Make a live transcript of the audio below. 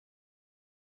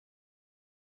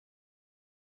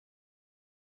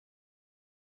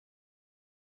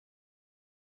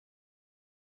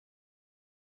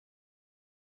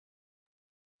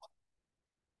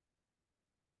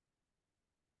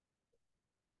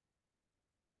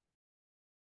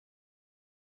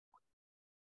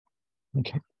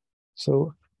Okay,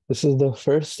 so this is the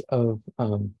first of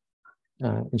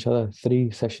inshallah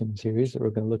 3-session series that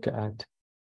we're going to look at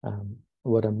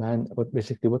what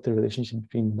the relationship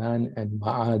between man and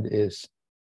ma'ad is,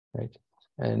 right?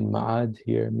 And ma'ad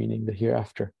here meaning the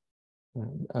hereafter.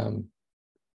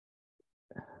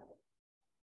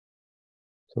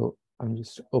 So I'm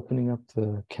just opening up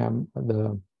the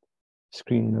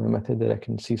screen in a method that I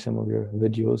can see some of your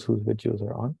videos, whose videos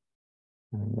are on,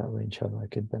 and that way inshallah I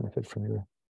could benefit from your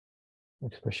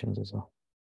expressions as well.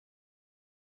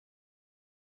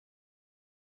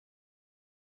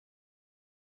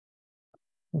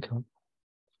 Okay,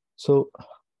 so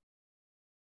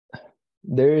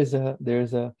there is a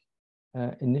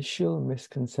initial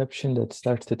misconception that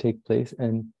starts to take place,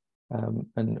 and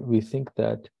we think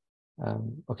that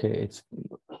okay,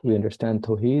 we understand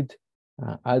Tawheed,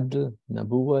 Adl,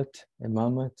 Nabuwat,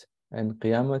 Imamat, and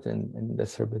Qiyamat, and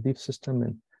that's our belief system,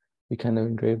 and we kind of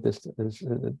engrave this as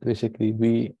basically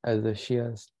we as the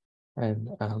Shias and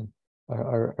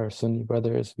our Sunni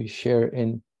brothers, we share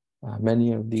in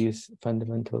many of these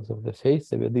fundamentals of the faith,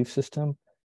 the belief system,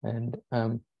 and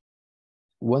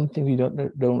one thing we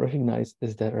don't recognize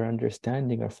is that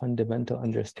our fundamental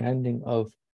understanding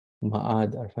of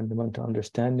Ma'ad, our fundamental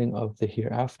understanding of the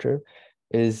hereafter,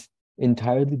 is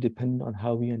entirely dependent on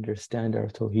how we understand our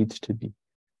Tawheed to be,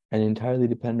 and entirely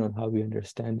dependent on how we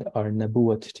understand our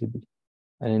Nabuwat to be,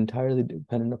 and entirely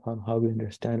dependent upon how we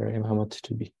understand our Imamat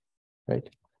to be, right?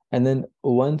 And then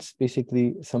once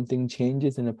basically something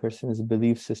changes in a person's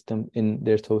belief system in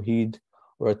their Tawheed,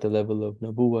 or at the level of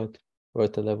Nabuwat, or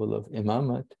at the level of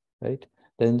Imamat, right?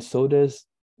 Then so does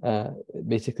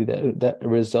basically that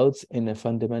results in a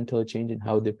fundamental change in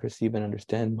how they perceive and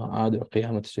understand Ma'ad or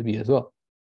Qiyamat to be as well,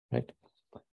 right?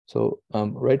 So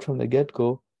right from the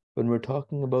get-go, when we're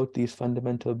talking about these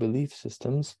fundamental belief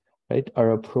systems, right,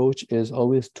 our approach is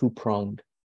always two-pronged.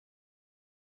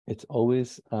 It's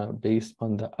always based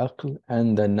on the aql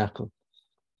and the naql.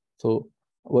 So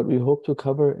what we hope to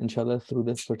cover, inshallah, through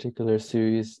this particular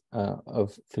series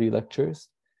of 3 lectures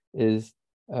is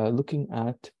looking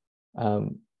at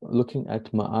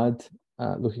Ma'ad,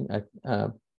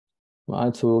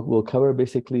 Ma'ad. So we'll cover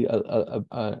basically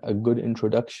a good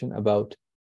introduction about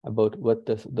what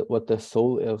the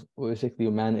soul of basically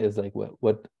man is like,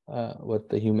 what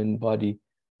the human body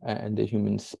and the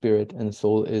human spirit and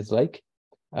soul is like,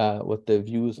 what the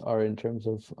views are in terms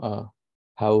of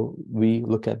how we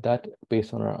look at that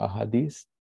based on our ahadith,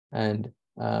 and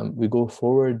we go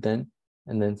forward then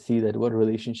and then see that what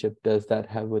relationship does that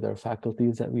have with our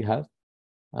faculties that we have.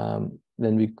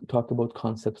 Then we talk about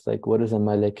concepts like what is a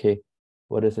malakeh,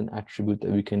 what is an attribute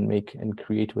that we can make and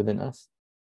create within us,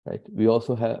 right? We're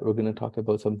going to talk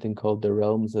about something called the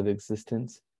realms of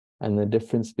existence and the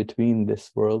difference between this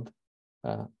world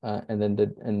and then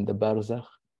the barzakh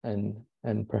and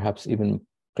perhaps even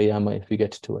qiyamah if we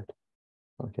get to it.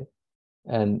 Okay,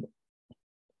 and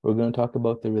we're going to talk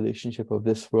about the relationship of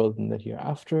this world and the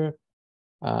hereafter,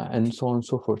 and so on and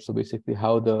so forth. So basically,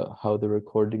 how the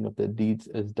recording of the deeds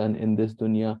is done in this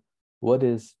dunya. What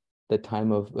is the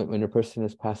time of when a person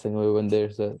is passing away, when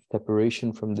there's a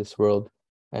separation from this world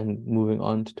and moving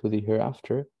on to the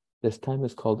hereafter? This time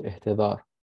is called ihtidar,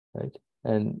 right?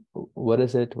 And what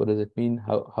is it? What does it mean?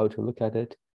 How to look at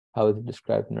it? How is it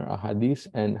described in our ahadith?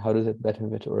 And how does it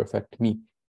benefit or affect me?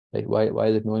 Like why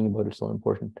is it knowing about it so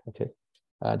important? Okay,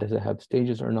 does it have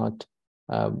stages or not?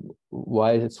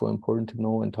 Why is it so important to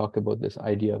know and talk about this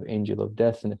idea of angel of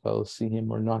death and if I will see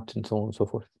him or not, and so on and so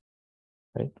forth,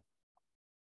 right?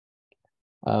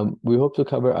 We hope to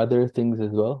cover other things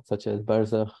as well, such as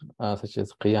barzakh, such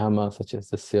as qiyamah, such as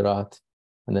the sirat,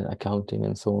 and then accounting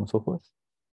and so on and so forth.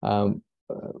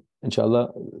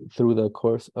 Inshallah, through the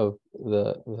course of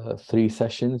the 3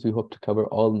 sessions, we hope to cover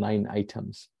all 9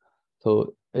 items.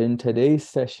 So in today's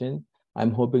session,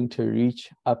 I'm hoping to reach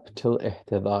up till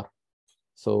ihtidar.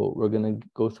 So we're going to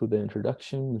go through the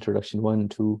introduction 1,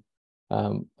 2,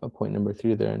 point number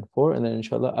 3 there, and 4, and then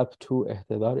inshallah up to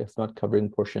ihtidar, if not covering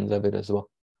portions of it as well.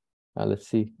 Let's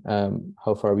see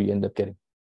how far we end up getting.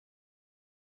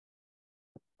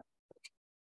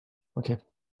 Okay,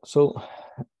 so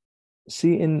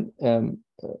see in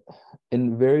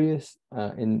various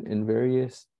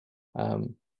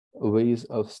ways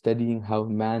of studying how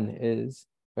man is,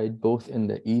 right, both in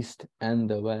the East and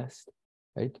the West,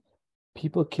 right,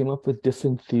 people came up with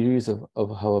different theories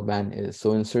of how a man is.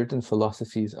 So in certain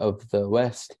philosophies of the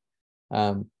West,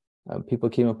 people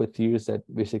came up with theories that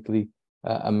basically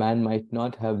a man might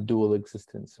not have dual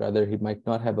existence. Rather, he might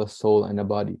not have a soul and a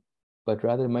body, but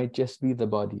rather might just be the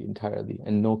body entirely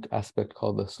and no aspect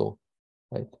called the soul,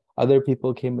 right? Other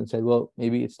people came and said, well,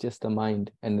 maybe it's just the mind,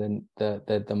 and then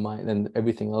the mind and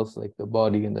everything else, like the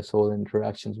body and the soul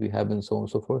interactions we have and so on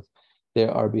and so forth,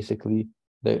 there are basically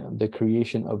the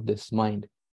creation of this mind,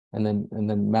 and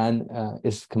then man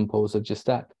is composed of just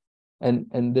that.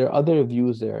 And there are other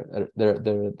views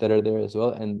that are there as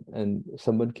well, and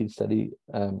someone can study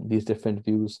these different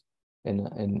views in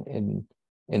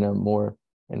a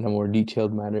more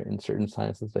detailed manner in certain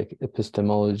sciences like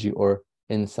epistemology or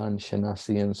insan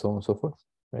shanasi and so on and so forth,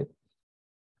 right?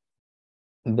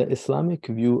 The Islamic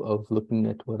view of looking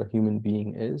at what a human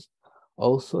being is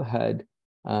also had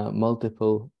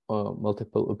multiple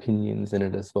opinions in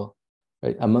it as well,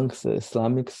 right? Amongst the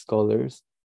Islamic scholars,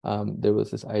 there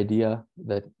was this idea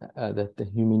that the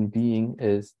human being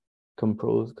is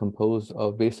composed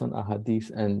of, based on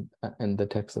ahadith and the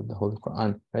text of the Holy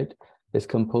Quran, right? Is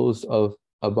composed of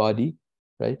a body,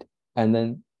 right? And then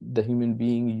the human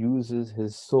being uses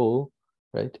his soul,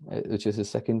 right, which is his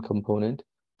second component,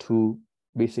 to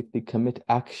basically commit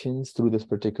actions through this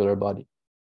particular body,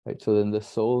 right? So then the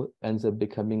soul ends up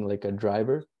becoming like a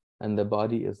driver, and the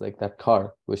body is like that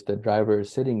car which the driver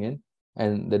is sitting in,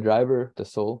 and the driver, the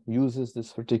soul, uses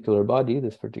this particular body,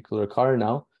 this particular car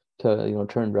now, to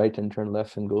turn right and turn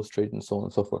left and go straight and so on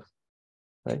and so forth,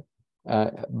 right?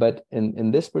 But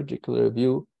in this particular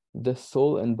view, the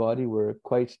soul and body were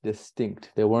quite distinct.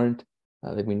 They weren't.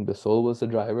 I mean, the soul was the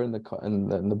driver, and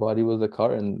the body was the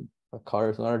car, and a car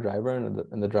is not a driver,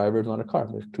 and the driver is not a car.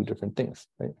 They're two different things,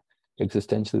 right?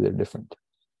 Existentially, they're different.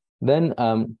 Then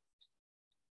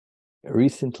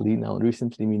recently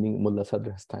meaning Mullah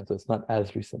Sadra's time, so it's not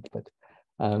as recent, but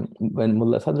when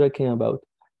Mullah Sadra came about,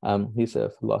 he's a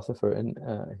philosopher, and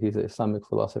he's an Islamic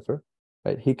philosopher,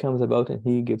 right? He comes about and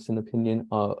he gives an opinion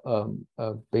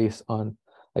based on,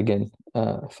 again,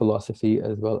 philosophy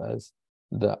as well as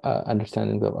the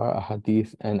understanding of our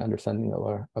hadith and understanding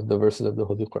of the verses of the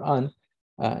Holy Quran,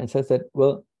 and says that,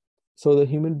 well, so the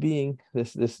human being,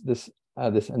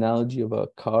 this analogy of a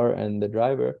car and the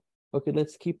driver. Okay,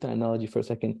 let's keep the analogy for a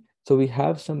second. So we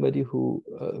have somebody who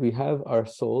we have our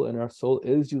soul, and our soul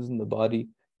is using the body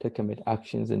to commit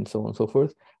actions and so on and so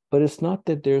forth. But it's not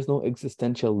that there's no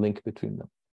existential link between them,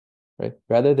 right?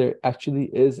 Rather, there actually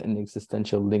is an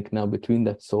existential link now between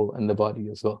that soul and the body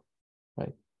as well,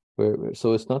 right?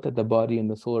 So it's not that the body and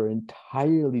the soul are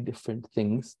entirely different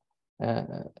things,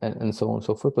 and so on and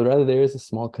so forth, but rather there is a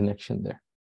small connection there.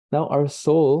 Now, our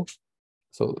soul.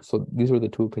 So these were the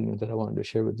two opinions that I wanted to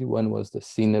share with you. One was the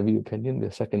Sinavi opinion.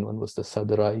 The second one was the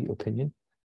Sadrai opinion.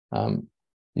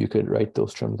 You could write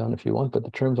those terms down if you want, but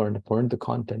the terms aren't important. The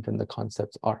content and the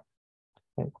concepts are.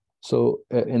 Right? So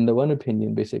in the one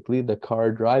opinion, basically, the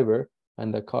car driver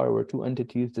and the car were two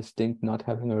entities distinct, not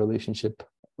having a relationship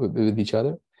with each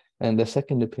other. And the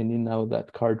second opinion, now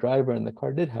that car driver and the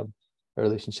car did have a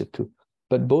relationship too.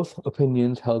 But both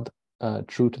opinions held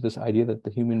true to this idea that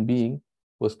the human being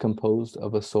was composed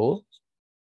of a soul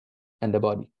and a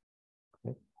body.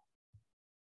 Okay?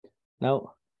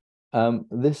 Now,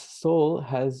 this soul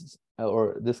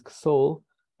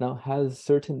now has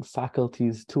certain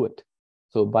faculties to it.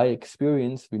 So by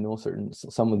experience, we know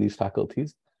some of these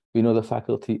faculties. We know the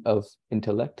faculty of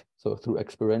intellect. So through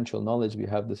experiential knowledge, we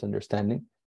have this understanding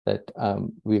that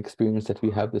we experience that we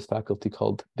have this faculty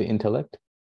called the intellect.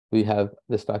 We have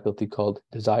this faculty called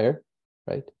desire,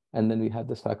 right? And then we have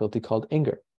this faculty called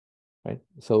anger, right?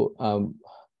 So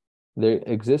there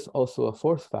exists also a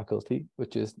fourth faculty,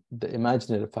 which is the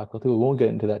imaginative faculty. We won't get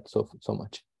into that so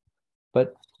much.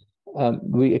 But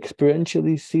we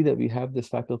experientially see that we have this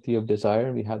faculty of desire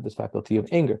and we have this faculty of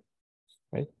anger,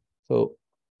 right? So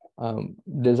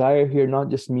desire here, not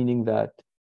just meaning that,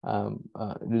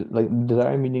 like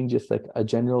desire meaning just like a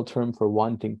general term for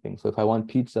wanting things. So if I want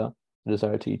pizza,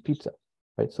 desire to eat pizza,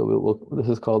 right? So this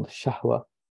is called shahwa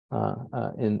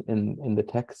in the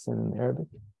text and in Arabic,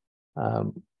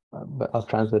 but I'll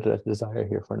translate it as desire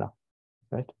here for now,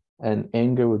 right? And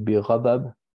anger would be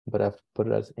ghadab, but I've put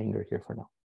it as anger here for now,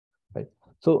 right?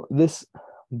 So this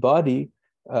body,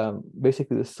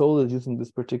 basically the soul is using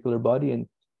this particular body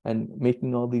and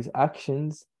making all these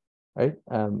actions, right?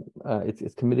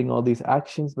 It's committing all these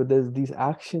actions, but these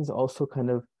actions also kind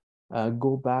of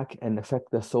go back and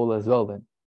affect the soul as well then.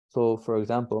 So for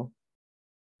example,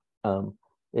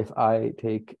 if I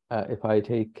take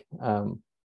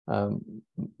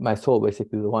my soul,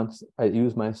 basically once I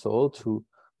use my soul to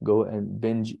go and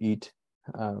binge eat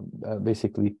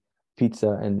basically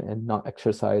pizza and not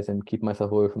exercise and keep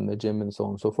myself away from the gym and so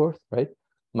on and so forth, right?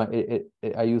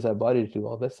 I use that body to do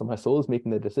all this. So my soul is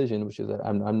making the decision, which is that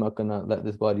I'm not gonna let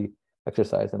this body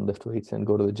exercise and lift weights and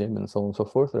go to the gym and so on and so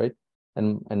forth, right?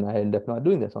 and I end up not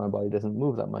doing that, so my body doesn't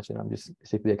move that much, and I'm just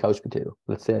basically a couch potato.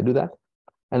 Let's say I do that,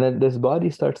 and then this body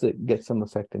starts to get some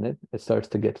effect in it. It starts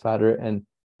to get fatter and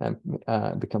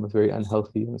becomes very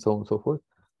unhealthy and so on and so forth.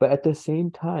 But at the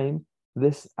same time,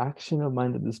 this action of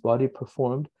mine that this body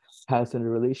performed has a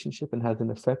relationship and has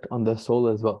an effect on the soul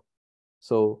as well.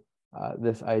 So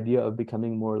this idea of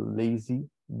becoming more lazy,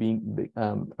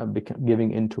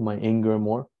 giving into my anger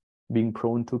more, being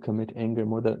prone to commit anger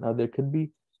more. Now there could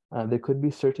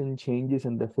be certain changes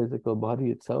in the physical body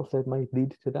itself that might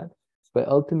lead to that, but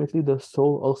ultimately the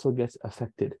soul also gets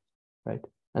affected, right?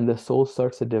 And the soul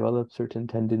starts to develop certain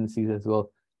tendencies as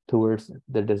well towards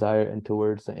the desire and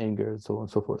towards the anger and so on and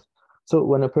so forth. So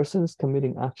when a person is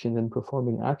committing actions and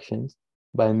performing actions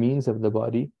by means of the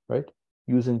body, right,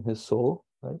 using his soul,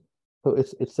 right? So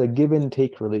it's a give and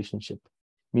take relationship,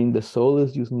 meaning the soul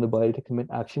is using the body to commit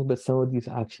action, but some of these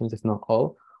actions, if not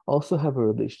all, also have a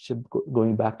relationship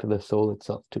going back to the soul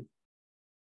itself too.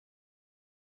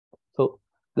 So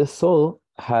the soul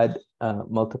had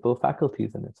multiple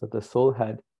faculties in it. So the soul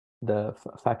had the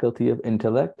faculty of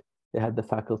intellect, it had the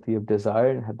faculty of desire,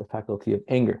 and it had the faculty of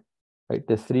anger, right?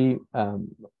 The three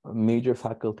major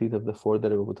faculties of the four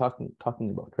that we're talking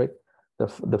about, right?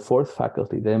 The fourth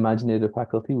faculty, the imaginative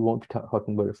faculty, we won't be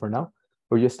talking about it for now.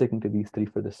 We're just sticking to these three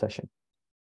for this session.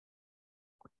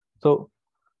 So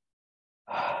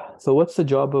what's the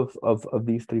job of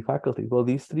these three faculties? Well,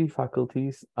 these three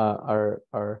faculties are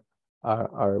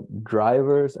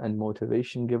drivers and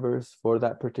motivation givers for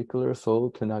that particular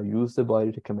soul to now use the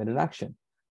body to commit an action.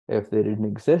 If they didn't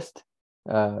exist,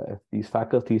 if these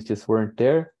faculties just weren't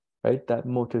there, right, that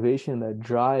motivation, that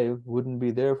drive wouldn't be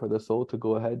there for the soul to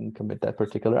go ahead and commit that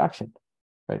particular action,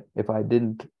 right? If I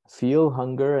didn't feel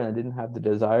hunger and I didn't have the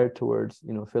desire towards,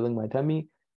 filling my tummy,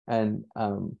 and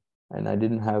I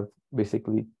didn't have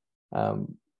basically,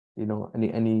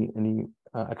 any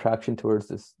attraction towards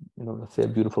this, let's say a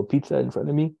beautiful pizza in front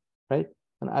of me, right?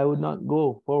 And I would not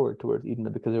go forward towards eating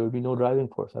it because there would be no driving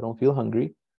force. I don't feel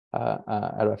hungry. I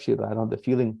don't have the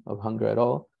feeling of hunger at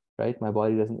all, right? My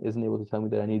body isn't able to tell me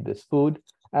that I need this food,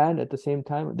 and at the same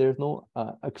time, there's no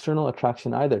external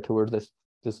attraction either towards this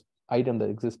item that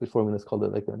exists before me. Let's call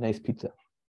it like a nice pizza,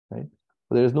 right?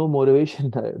 But there's no motivation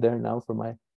there now for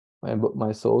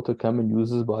my soul to come and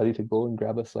use his body to go and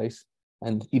grab a slice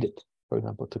and eat it, for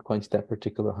example, to quench that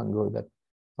particular hunger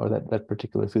or that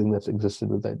particular feeling that's existed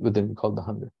within me called the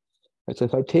hunger. Right? So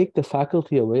if I take the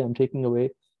faculty away, I'm taking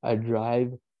away a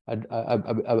drive,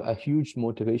 a huge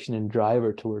motivation and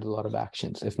driver towards a lot of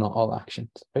actions, if not all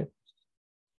actions, right?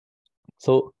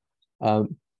 So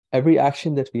every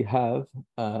action that we have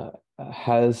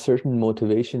has certain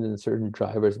motivations and certain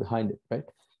drivers behind it, right?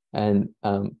 And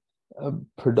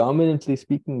predominantly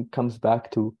speaking, comes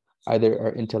back to either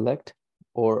our intellect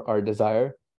or our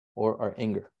desire or our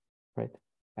anger, right?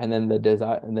 And then the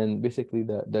desire, and then basically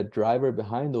the driver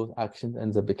behind those actions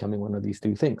ends up becoming one of these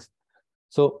three things.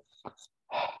 So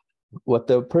what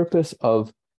the purpose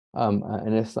of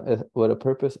what a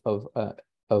purpose of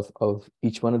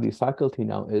each one of these faculty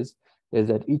now is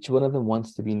that each one of them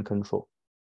wants to be in control.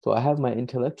 So I have my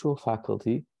intellectual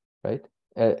faculty, right?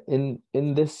 In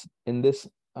this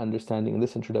understanding, in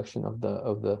this introduction of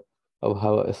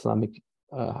how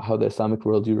how the Islamic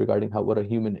worldview regarding what a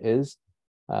human is,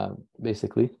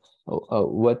 basically,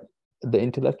 what the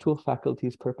intellectual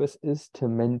faculty's purpose is to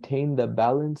maintain the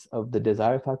balance of the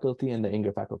desire faculty and the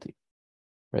anger faculty,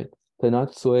 right? To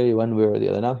not sway one way or the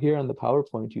other. Now here on the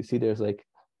PowerPoint, you see there's like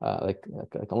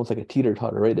almost like a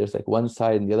teeter-totter, right? There's like one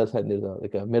side and the other side, and there's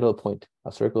like a middle point,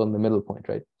 a circle in the middle point,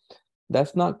 right?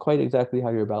 That's not quite exactly how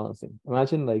you're balancing.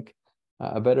 Imagine like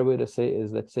a better way to say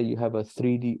is, let's say you have a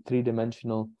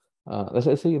three-dimensional,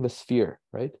 let's say you have a sphere,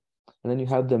 right? And then you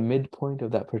have the midpoint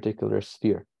of that particular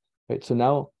sphere, right? So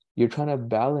now you're trying to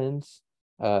balance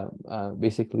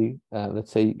basically,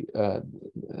 let's say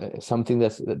something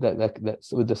that's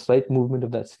with the slight movement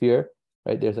of that sphere,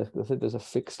 right? There's a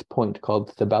fixed point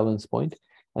called the balance point,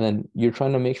 and then you're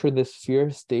trying to make sure the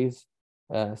sphere stays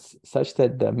such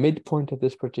that the midpoint of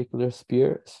this particular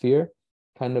sphere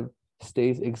kind of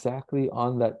stays exactly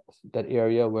on that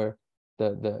area where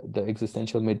the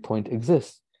existential midpoint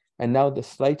exists. And now the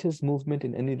slightest movement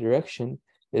in any direction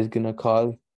is going to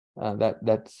cause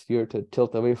that sphere to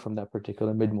tilt away from that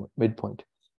particular midpoint.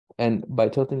 And by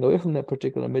tilting away from that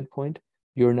particular midpoint,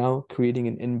 you're now creating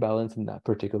an imbalance in that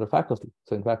particular faculty.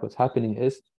 So in fact, what's happening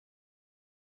is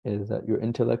that your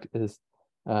intellect is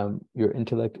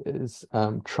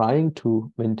trying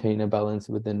to maintain a balance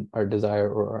within our desire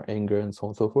or our anger and so on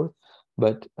and so forth.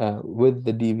 But with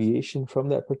the deviation from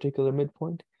that particular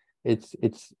midpoint, it's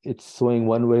swaying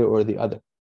one way or the other.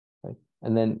 Right?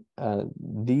 And then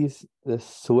the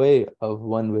sway of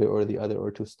one way or the other,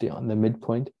 or to stay on the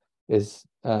midpoint, is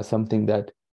something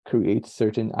that creates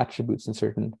certain attributes and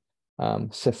certain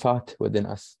sifat within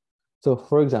us. So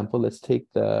for example, let's take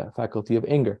the faculty of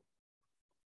anger.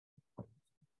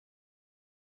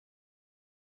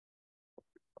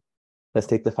 Let's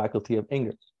take the faculty of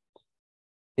anger.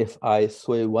 If I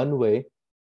sway one way,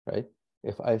 right?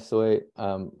 If I sway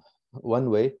one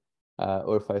way,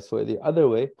 or if I sway the other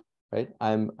way, right?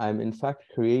 I'm in fact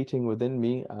creating within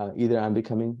me, either I'm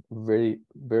becoming very,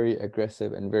 very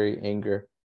aggressive and very anger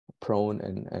prone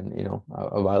and you know,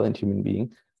 a violent human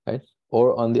being, right?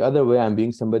 Or on the other way, I'm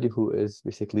being somebody who is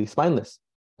basically spineless.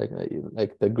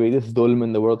 Like the greatest dhulm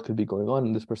in the world could be going on,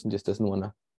 and this person just doesn't want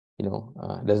to, you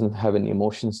know, doesn't have any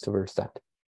emotions towards that,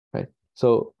 right?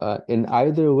 So in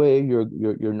either way,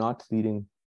 you're not leading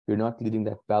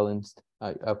that balanced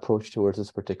approach towards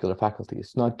this particular faculty.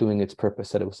 It's not doing its purpose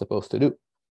that it was supposed to do,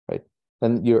 right?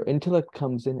 Then your intellect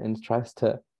comes in and tries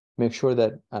to make sure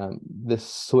that this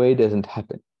sway doesn't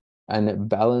happen, and it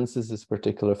balances this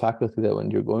particular faculty, that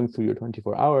when you're going through your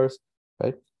 24 hours,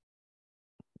 right,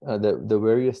 the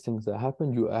various things that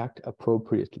happen, you act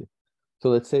appropriately. So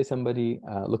let's say somebody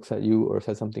looks at you or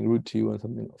says something rude to you, and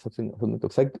something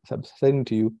upsetting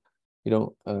to you. You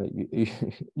know,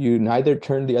 you neither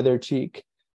turn the other cheek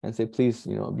and say, please,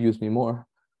 you know, abuse me more,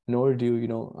 nor do you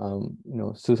know,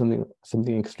 do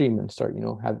something extreme and start, you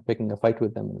know, picking a fight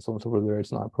with them and so on and so forth, where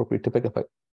it's not appropriate to pick a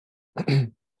fight.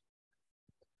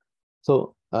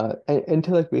 So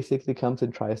intellect basically comes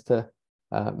and tries to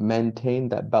maintain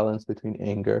that balance between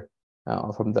anger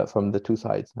from the two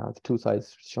sides. Now, the two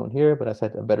sides shown here, but I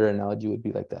said a better analogy would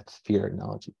be like that sphere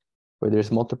analogy, where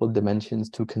there's multiple dimensions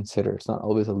to consider. It's not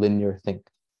always a linear thing,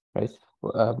 right?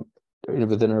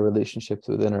 Within our relationships,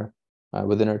 within our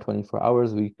 24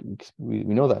 hours, we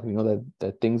know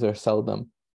that things are seldom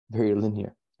very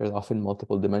linear. There's often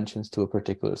multiple dimensions to a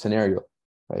particular scenario,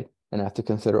 right? And I have to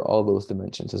consider all those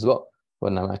dimensions as well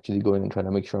when I'm actually going and trying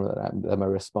to make sure that my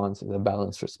response is a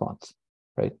balanced response,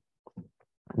 right?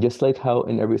 Just like how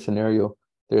in every scenario,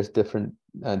 there's different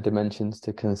dimensions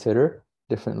to consider,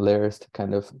 different layers to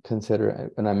kind of consider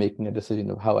when I'm making a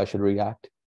decision of how I should react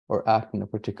or act in a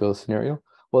particular scenario.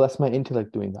 Well, that's my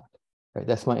intellect doing that, right?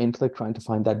 That's my intellect trying to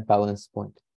find that balance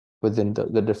point within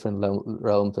the different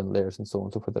realms and layers and so on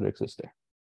and so forth that exist there.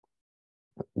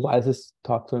 Why is this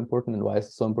talk so important, and why is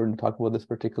it so important to talk about this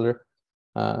particular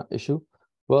issue?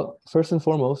 Well, first and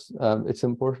foremost, it's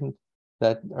important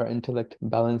that our intellect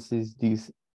balances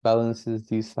these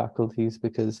faculties,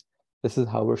 because this is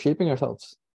how we're shaping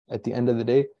ourselves. At the end of the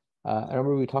day, I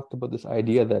remember we talked about this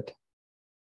idea that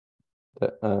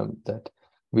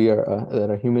we are that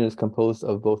a human is composed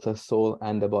of both a soul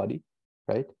and a body,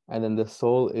 right? And then the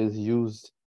soul is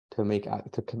used to make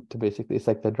to basically, it's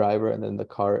like the driver, and then the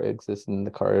car exists, and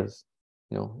the car is,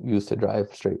 you know, used to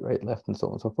drive straight, right, left, and so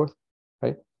on and so forth,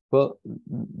 right? Well,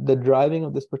 the driving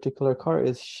of this particular car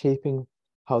is shaping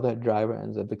how that driver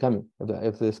ends up becoming.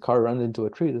 If this car runs into a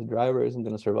tree, the driver isn't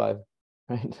going to survive,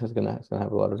 right? It's gonna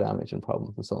have a lot of damage and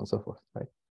problems and so on and so forth, right?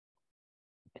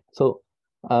 So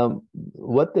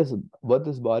what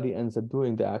this body ends up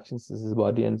doing, the actions this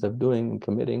body ends up doing and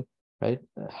committing, right,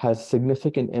 has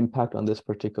significant impact on this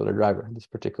particular driver, this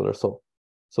particular soul.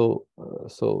 So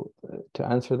to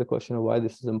answer the question of why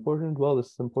this is important, well,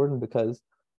 this is important because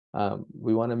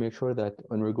we want to make sure that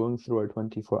when we're going through our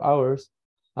 24 hours,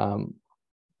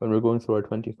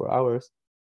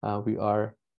 we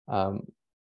are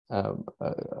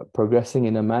progressing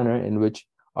in a manner in which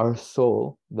our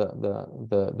soul,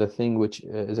 the thing which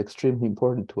is extremely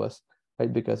important to us,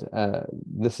 right? Because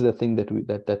this is a thing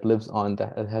that lives on,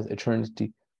 that has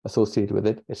eternity associated with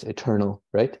it. It's eternal,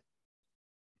 right?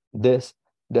 This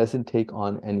doesn't take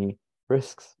on any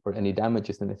risks or any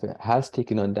damages, and if it has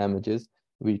taken on damages,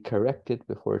 we correct it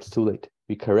before it's too late.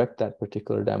 We correct that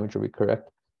particular damage, or we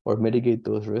correct or mitigate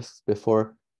those risks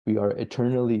before we are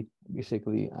eternally,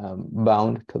 basically,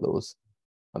 bound to those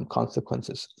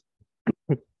consequences.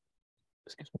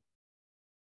 Excuse me.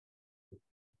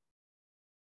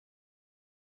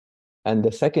 And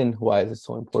the second, why is it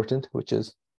so important, which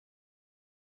is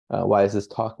why is this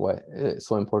talk it's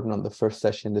so important on the first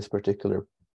session, this particular,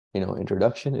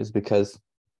 introduction, is because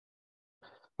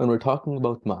when we're talking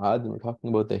about ma'ad, and we're talking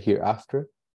about the hereafter,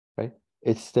 right?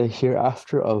 It's the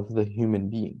hereafter of the human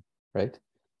being, right?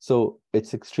 So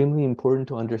it's extremely important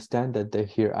to understand that the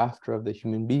hereafter of the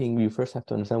human being, you first have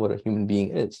to understand what a human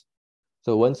being is.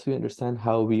 So once we understand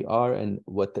how we are and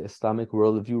what the Islamic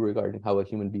worldview regarding how a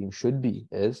human being should be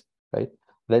is, right,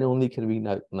 then only can we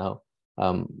now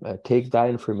take that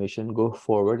information, go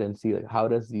forward, and see, like, how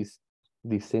does these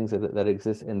these things that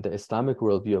exist in the Islamic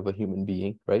worldview of a human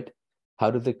being, right? How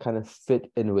do they kind of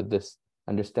fit in with this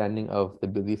understanding of the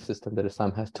belief system that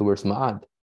Islam has towards Ma'ad?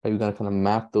 Are you going to kind of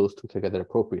map those two together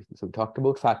appropriately? So we talked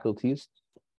about faculties.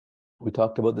 We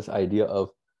talked about this idea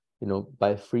of,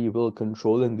 by free will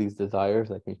controlling these desires,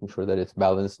 like making sure that it's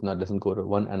balanced, not doesn't go to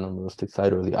one animalistic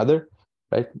side or the other,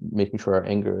 right? Making sure our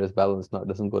anger is balanced, not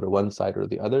doesn't go to one side or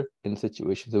the other in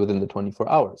situations within the 24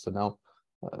 hours. So now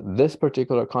this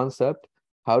particular concept,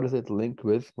 how does it link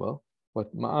with, well,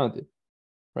 what Ma'ad is,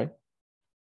 right?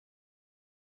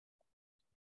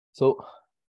 So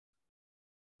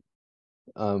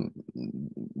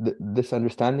this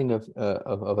understanding of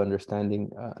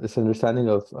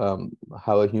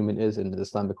how a human is in the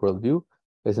Islamic worldview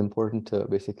is important to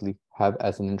basically have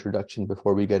as an introduction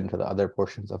before we get into the other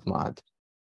portions of Ma'ad.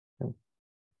 Okay.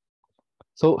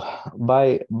 So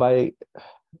by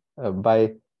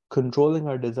controlling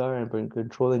our desire and by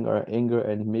controlling our anger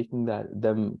and making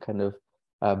them kind of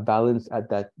balance at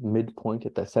that midpoint,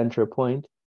 at the center point,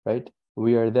 right?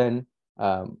 We are then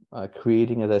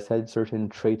creating, as I said, certain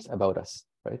traits about us,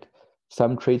 right?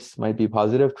 Some traits might be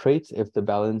positive traits if the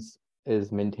balance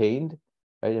is maintained,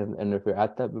 right? And if you're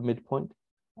at that midpoint,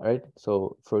 right?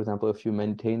 So, for example, if you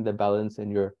maintain the balance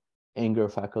in your anger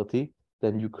faculty,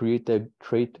 then you create the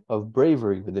trait of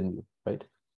bravery within you, right?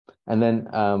 And then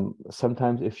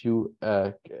sometimes if you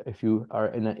are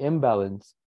in an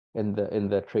imbalance in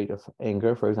the trait of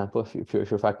anger, for example, if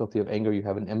your faculty of anger, you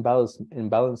have an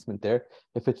imbalancement there.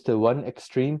 If it's to one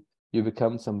extreme, you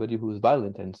become somebody who is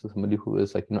violent, and so somebody who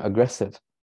is like aggressive.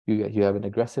 You have an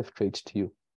aggressive trait to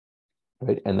you,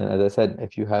 right? And then, as I said,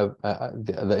 if you have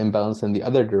the imbalance in the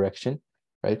other direction,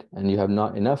 right, and you have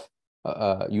not enough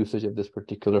usage of this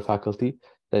particular faculty,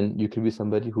 then you could be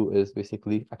somebody who is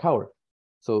basically a coward.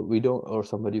 So we don't, or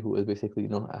somebody who is basically,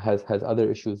 has other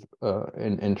issues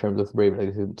in terms of brave,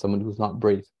 like someone who's not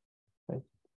brave, right?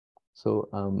 So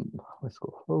let's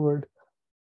go forward.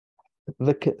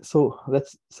 So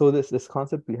this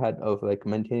concept we had of like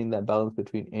maintaining that balance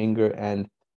between anger and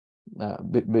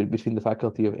between the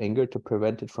faculty of anger to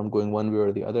prevent it from going one way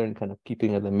or the other and kind of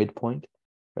keeping at the midpoint,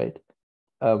 right?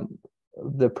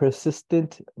 The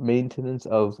persistent maintenance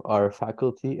of our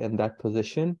faculty in that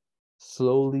position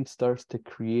slowly starts to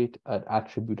create an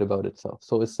attribute about itself.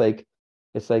 So it's like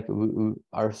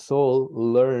our soul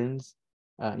learns.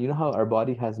 You know how our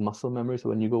body has muscle memory. So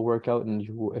when you go work out, and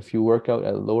if you work out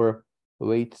at lower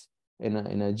weights in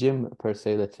a gym per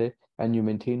se, let's say, and you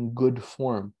maintain good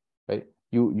form, right?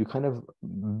 You kind of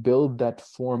build that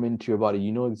form into your body.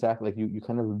 You know exactly, like you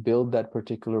kind of build that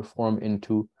particular form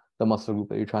into the muscle group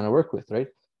that you're trying to work with, right?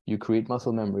 You create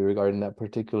muscle memory regarding that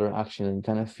particular action, and you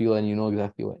kind of feel, and you know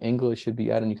exactly what angle it should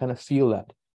be at, and you kind of feel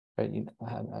that, right? You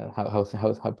know,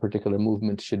 how particular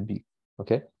movement should be.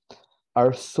 Okay,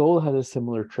 our soul has a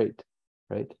similar trait,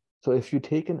 right? So if you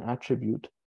take an attribute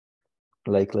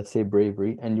like, let's say,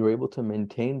 bravery, and you're able to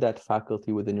maintain that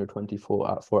faculty within your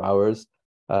 24 hours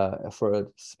for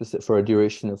a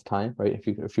duration of time, right?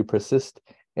 If you persist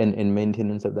in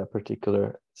maintenance of that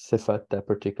particular sifat, that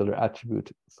particular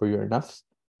attribute for your nafs,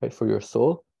 right, for your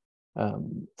soul,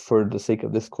 for the sake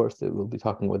of this course, that we'll be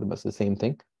talking with about the same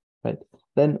thing, right?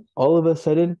 Then all of a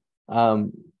sudden,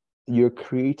 you're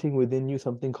creating within you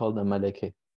something called a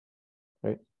malakeh,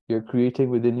 right? You're creating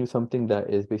within you something that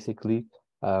is basically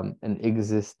an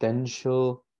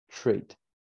existential trait.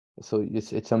 So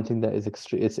it's something that is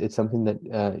extreme. It's something that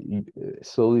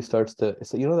slowly starts to.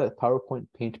 So that PowerPoint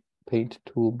paint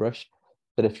tool brush,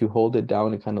 that if you hold it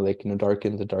down, it kind of like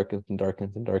darkens and darkens and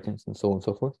darkens and darkens and so on and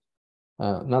so forth.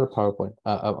 Not a PowerPoint,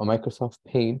 a Microsoft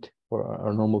Paint or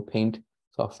a normal paint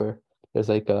software. There's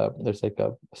like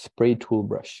a spray tool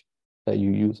brush that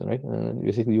you use, right? And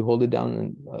basically you hold it down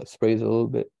and sprays a little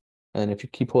bit. And if you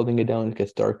keep holding it down, it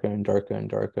gets darker and darker and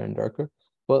darker and darker.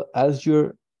 Well, as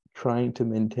you're trying to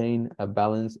maintain a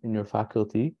balance in your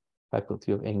faculty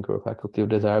of anger, or faculty of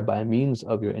desire, by means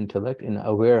of your intellect in an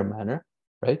aware manner,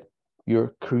 right?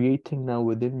 You're creating now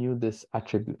within you this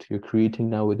attribute. You're creating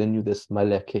now within you this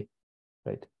malakeh,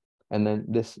 right? And then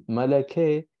this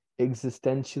malakeh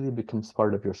existentially becomes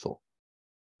part of your soul,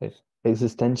 right?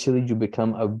 Existentially, you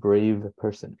become a brave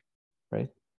person, right?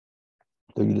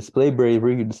 So you display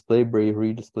bravery, you display bravery,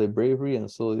 you display bravery, and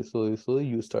slowly, slowly, slowly,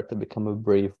 you start to become a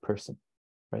brave person,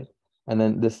 right? And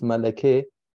then this malakeh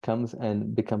comes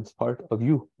and becomes part of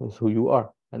you, is who you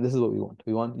are. And this is what we want.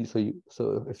 We want you,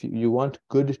 so if you want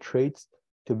good traits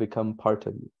to become part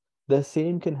of you. The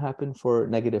same can happen for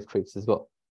negative traits as well.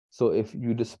 So if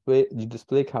you display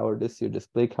cowardice, you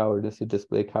display cowardice, you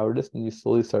display cowardice, and you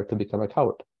slowly start to become a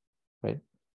coward, right?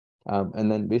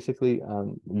 And then basically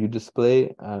you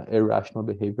display irrational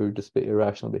behavior,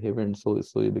 and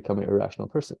slowly become an irrational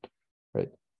person, right?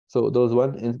 So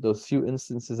those few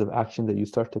instances of action that you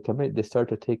start to commit, they start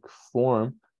to take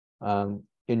form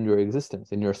in your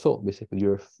existence, in your soul. Basically,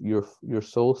 your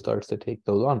soul starts to take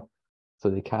those on. So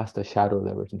they cast a shadow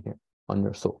that written here on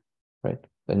your soul, right?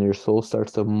 Then your soul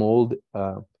starts to mold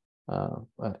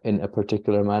in a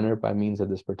particular manner by means of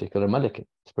this particular malakah,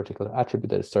 this particular attribute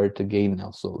that it started to gain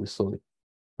now slowly,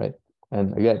 right?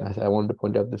 And again, I wanted to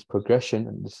point out this progression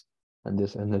and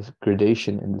this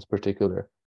gradation in this particular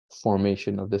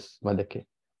formation of this malakah.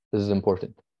 This is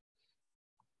important.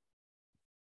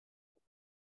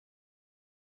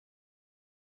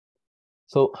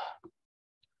 So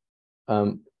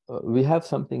we have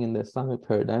something in the Islamic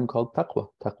paradigm called taqwa.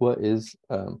 Taqwa is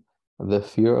the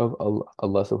fear of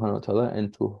Allah subhanahu wa ta'ala,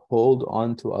 and to hold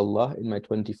on to Allah in my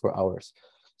 24 hours.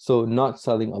 So not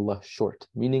selling Allah short,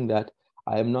 meaning that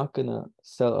I am not going to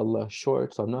sell Allah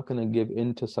short, so I'm not going to give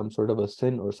in to some sort of a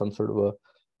sin or some sort of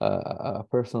a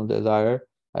personal desire,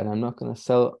 and I'm not going to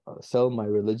sell my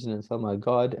religion and sell my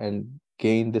God and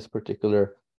gain this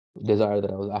particular desire that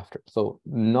I was after. So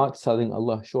not selling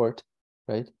Allah short,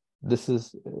 right? This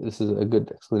is a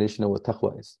good explanation of what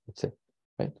taqwa is, let's say,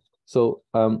 right? So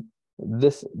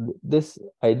this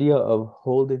idea of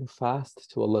holding fast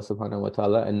to Allah subhanahu wa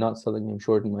ta'ala and not selling him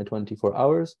short in my 24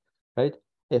 hours, right?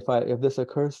 If this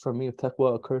occurs from me, if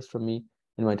taqwa occurs from me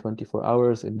in my 24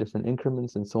 hours in different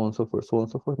increments and so on and so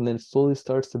forth, and then it slowly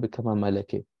starts to become a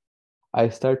malakah. I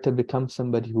start to become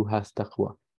somebody who has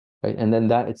taqwa, right? And then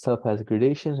that itself has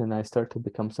gradations, and I start to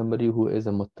become somebody who is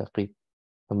a muttaqi,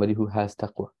 somebody who has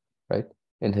taqwa, right,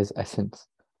 in his essence.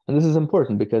 And this is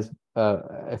important because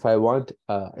if I want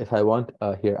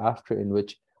a hereafter in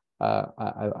which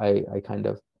I kind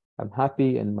of I'm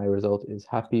happy and my result is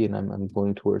happy, and I'm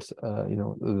going towards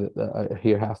a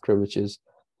hereafter which is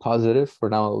positive. For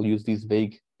now, I'll use these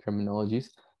vague terminologies,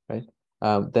 right?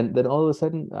 Then all of a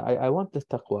sudden I want this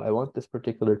taqwa, I want this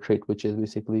particular trait, which is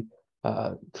basically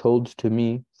told to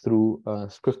me through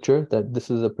scripture that this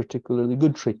is a particularly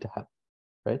good trait to have,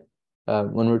 right?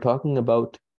 When we're talking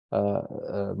about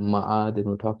ma'ad, and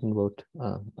we're talking about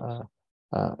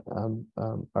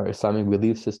our Islamic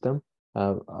belief system,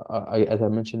 as I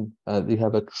mentioned, we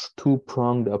have a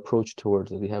two-pronged approach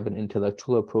towards it. We have an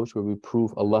intellectual approach where we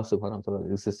prove Allah subhanahu wa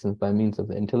ta'ala's existence by means of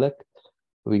the intellect.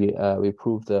 We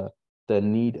prove the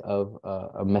need of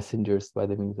messengers by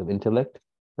the means of intellect,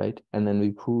 right? And then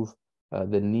we prove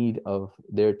the need of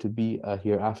there to be a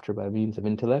hereafter by means of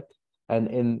intellect.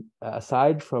 And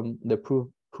aside from the proof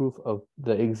of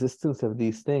the existence of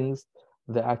these things,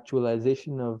 the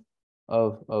actualization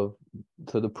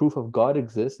so the proof of God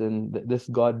exists, and this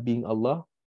God being Allah,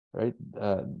 right?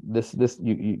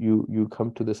 You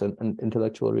come to this an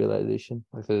intellectual realization,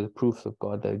 like the proofs of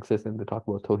God that exist, and they talk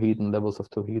about Tawheed and levels of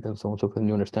Tawheed and so on and so forth, and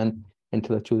you understand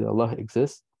intellectually Allah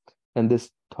exists. And this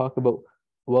talk about,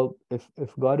 well,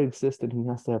 if God exists, then he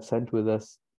has to have sent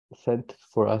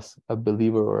for us a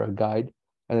believer or a guide.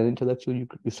 And then intellectually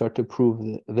you start to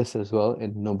prove this as well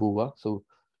in Nubuwah. So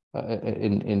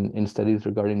in studies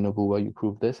regarding Nubuwah, you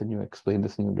prove this and you explain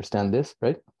this and you understand this,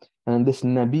 right? And this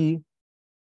Nabi,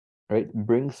 right,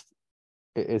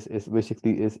 is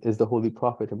basically the Holy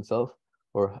Prophet himself,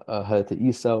 or Hazrat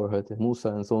Isa or Hazrat Musa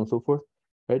and so on and so forth,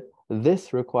 right?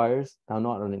 This requires now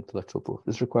not an intellectual proof.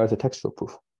 This requires a textual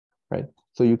proof, right?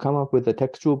 So you come up with a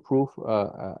textual proof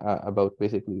about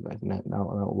basically like now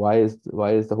why is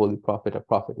the Holy Prophet a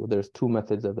prophet? Well, there's two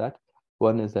methods of that.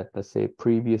 One is that, let's say,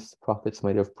 previous prophets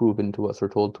might have proven to us or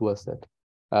told to us that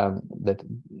that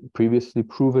previously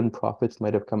proven prophets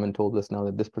might have come and told us now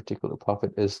that this particular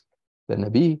prophet is the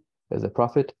Nabi, as a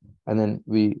prophet, and then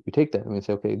we take that and we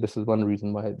say, okay, this is one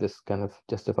reason why this kind of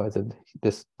justifies that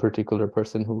this particular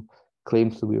person who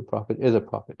claims to be a prophet is a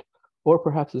prophet. Or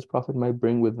perhaps this prophet might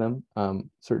bring with them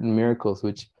certain miracles,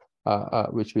 which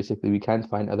basically we can't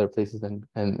find other places,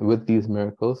 and with these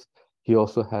miracles, he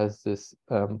also has this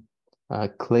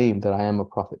claim that I am a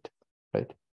prophet, right?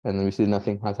 And then we see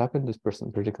nothing has happened. This person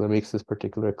in particular makes this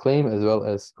particular claim as well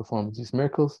as performs these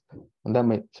miracles, and that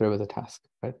might serve as a task,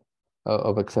 right?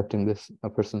 Of accepting this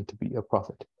person to be a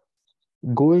prophet.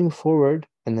 Going forward,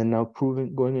 and then now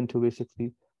going into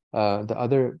basically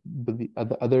the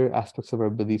other aspects of our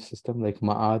belief system, like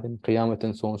Ma'ad and Qiyamat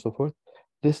and so on and so forth,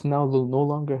 this now no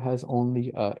longer has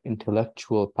only an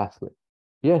intellectual pathway.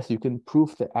 Yes, you can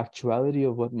prove the actuality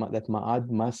of that Ma'ad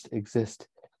must exist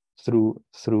through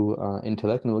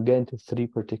intellect, and we'll get into three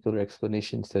particular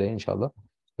explanations today, inshallah,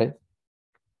 right?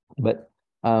 But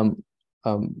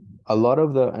a lot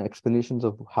of the explanations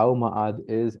of how Ma'ad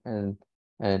is and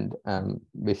and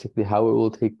basically how it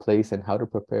will take place and how to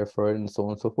prepare for it and so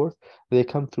on and so forth, they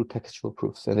come through textual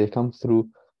proofs, and they come through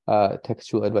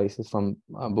textual advices from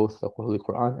both the Holy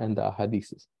Quran and the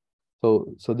Hadiths.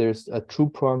 So there's a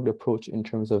two-pronged approach in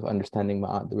terms of understanding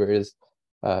Ma'ad, whereas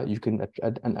you can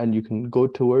and you can go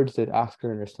towards it after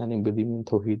understanding, believing in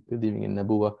Tawheed, believing in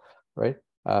Nabuwah, right?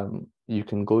 You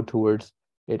can go towards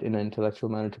it in an intellectual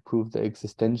manner to prove the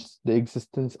existence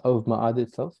of Ma'ad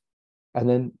itself. And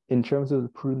then in terms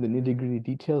of proving the nitty-gritty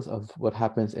details of what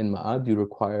happens in Ma'ad, you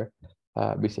require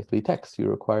basically text, you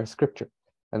require scripture.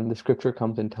 And the scripture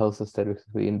comes and tells us that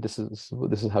basically, and this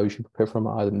is how you should prepare for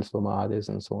Ma'ad, and this is what Ma'ad is,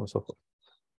 and so on and so forth.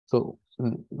 So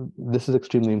this is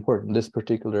extremely important. This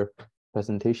particular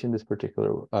presentation, this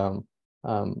particular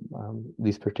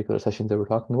these particular sessions that we're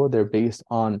talking about, they're based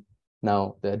on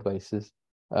now the advices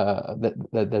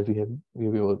that we have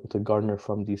been able to garner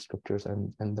from these scriptures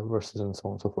and the verses and so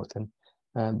on and so forth.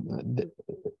 And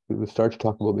we've started to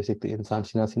talk about basically Insan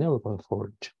Sina Sina. We're going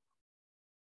forward.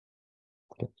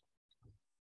 Okay.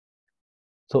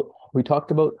 So we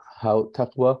talked about how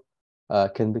taqwa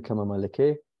can become a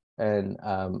malakeh, and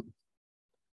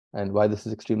why this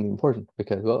is extremely important,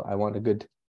 because, well, I want a good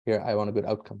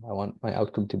outcome. I want my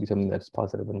outcome to be something that's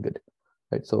positive and good,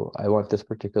 right? So I want this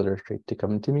particular trait to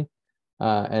come to me,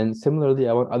 and similarly,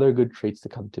 I want other good traits to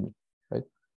come to me, right?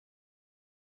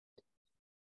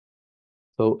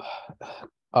 So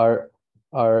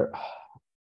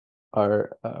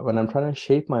when I'm trying to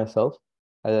shape myself,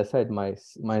 as I said, my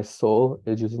soul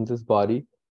is using this body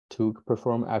to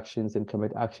perform actions and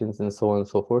commit actions and so on and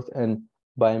so forth. And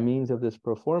by means of this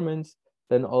performance,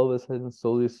 then all of a sudden,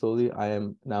 slowly, I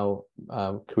am now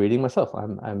creating myself.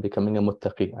 I'm becoming a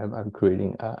muttaqi. I'm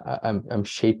creating. I'm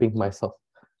shaping myself,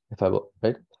 if I will,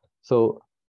 right? So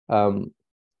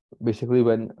basically,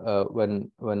 when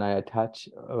I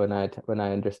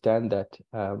understand that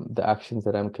the actions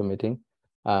that I'm committing,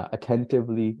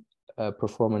 attentively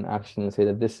perform an action and say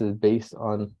that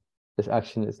this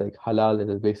action is like halal, it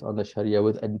is based on the Sharia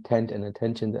with intent and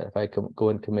intention, that if I go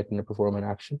and commit and perform an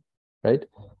action, right,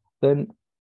 then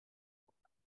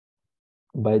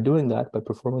by doing that, by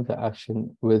performing the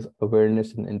action with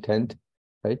awareness and intent,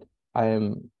 right,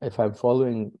 if I'm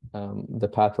following the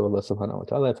path of Allah subhanahu wa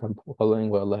ta'ala, if I'm following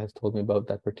what Allah has told me about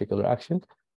that particular action,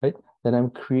 right, then I'm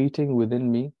creating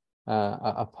within me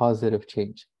a positive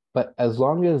change. But as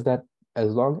long as that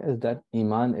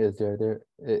iman is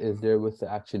there with the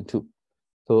action too.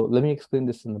 So let me explain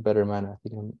this in a better manner. I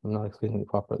think I'm not explaining it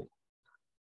properly.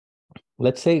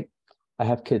 Let's say I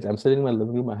have kids. I'm sitting in my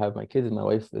living room. I have my kids and my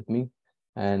wife with me,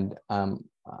 and I'm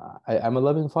a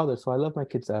loving father, so I love my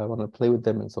kids. I want to play with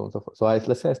them and so on and so forth. So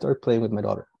let's say I start playing with my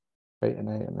daughter, right?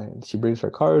 And she brings her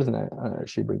cars, and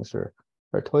she brings her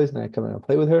toys, and I come and I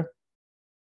play with her.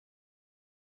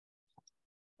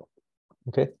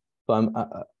 Okay, so I'm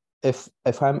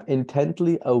if I'm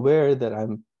intently aware that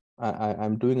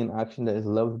I'm doing an action that is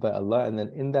loved by Allah, and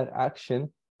then in that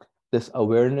action, this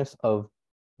awareness of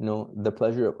the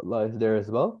pleasure of Allah is there as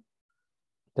well,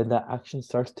 then that action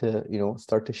starts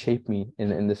to shape me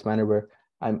in this manner where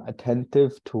I'm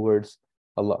attentive towards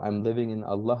Allah. I'm living in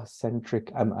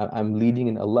Allah-centric. I'm leading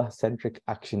in Allah-centric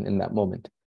action in that moment,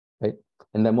 right?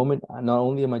 In that moment, not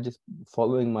only am I just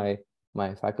following my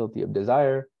faculty of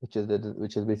desire, which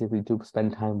is basically to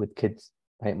spend time with kids,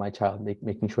 right? My child,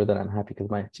 making sure that I'm happy, because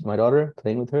my daughter,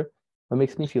 playing with her, that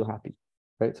makes me feel happy,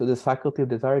 right? So this faculty of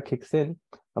desire kicks in,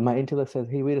 and my intellect says,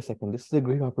 hey, wait a second, this is a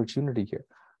great opportunity here.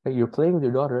 Right? You're playing with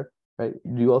your daughter, right?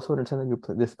 Do you also understand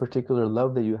that this particular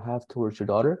love that you have towards your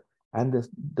daughter and this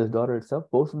daughter itself,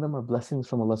 both of them are blessings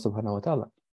from Allah subhanahu wa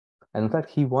ta'ala. And in fact,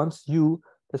 He wants you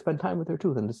to spend time with her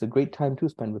too. And this is a great time to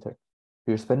spend with her.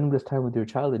 You're spending this time with your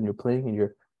child, and you're playing, and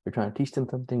you're trying to teach them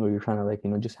something, or you're trying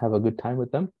to just have a good time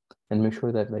with them and make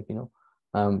sure that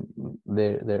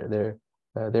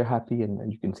they're happy,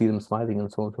 and you can see them smiling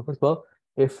and so on and so forth. Well,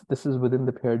 if this is within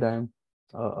the paradigm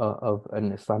of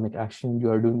an Islamic action, you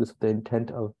are doing this with the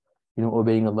intent of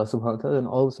obeying Allah subhanahu wa ta'ala, and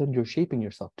all of a sudden you're shaping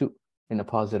yourself too in a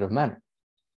positive manner,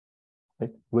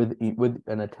 right? With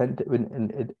an attentive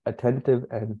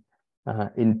and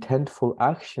intentful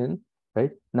action,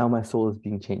 right? Now my soul is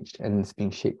being changed and it's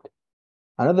being shaped.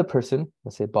 Another person,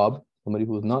 let's say Bob, somebody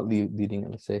who is not leading,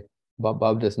 let's say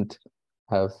Bob doesn't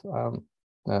have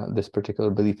this particular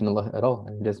belief in Allah at all,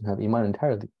 and he doesn't have Iman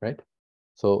entirely, right?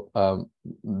 So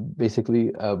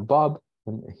basically, Bob,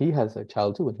 he has a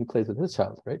child too, and he plays with his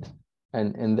child, right?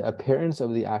 And in the appearance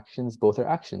of the actions, both are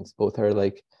actions. Both are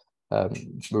like,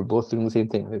 we're both doing the same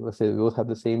thing. Like, let's say we both have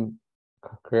the same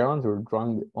crayons. We're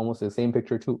drawing almost the same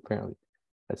picture too, apparently.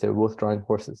 Let's say we're both drawing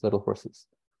horses, little horses,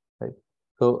 right?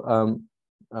 So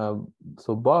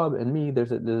so Bob and me,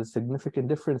 there's a significant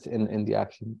difference in the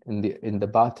action, in the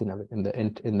batin of it,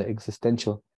 in the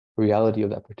existential reality of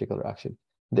that particular action.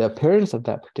 The appearance of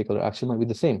that particular action might be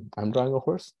the same. I'm drawing a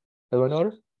horse with my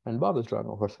daughter, and Bob is drawing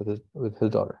a horse with his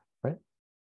daughter, right?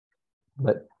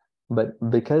 But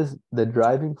because the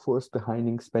driving force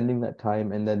behind spending that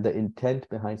time, and then the intent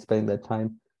behind spending that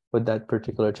time with that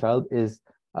particular child is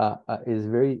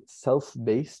very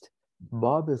self-based.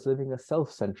 Bob is living a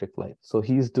self-centric life. So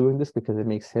he's doing this because it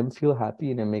makes him feel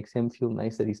happy and it makes him feel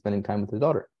nice that he's spending time with his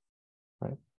daughter,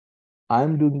 right?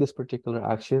 I'm doing this particular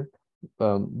action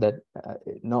that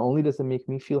not only does it make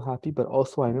me feel happy, but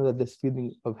also I know that this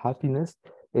feeling of happiness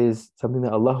is something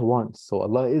that Allah wants. So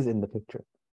Allah is in the picture.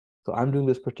 So I'm doing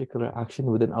this particular action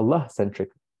within Allah-centric,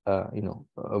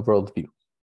 worldview.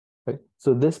 Right?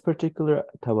 So this particular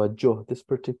tawajjuh, this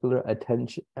particular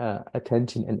attention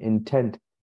and intent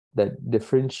that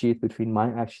differentiate between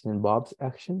my action and Bob's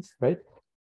actions, right?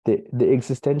 They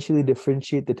existentially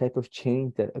differentiate the type of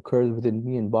change that occurs within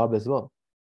me and Bob as well.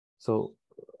 So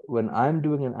when I'm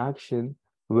doing an action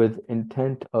with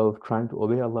intent of trying to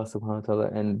obey Allah subhanahu wa ta'ala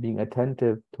and being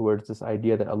attentive towards this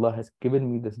idea that Allah has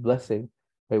given me this blessing,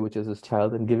 right, which is this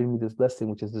child, and giving me this blessing,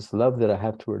 which is this love that I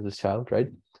have towards this child, right?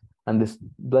 And this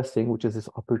blessing, which is this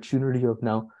opportunity of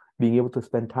now being able to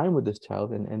spend time with this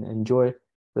child and enjoy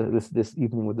this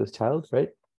evening with this child, right?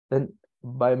 Then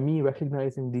by me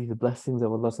recognizing these blessings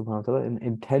of Allah subhanahu wa ta'ala and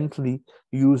intently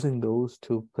using those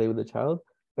to play with the child,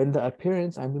 in the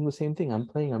appearance, I'm doing the same thing. I'm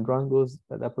drawing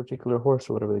that particular horse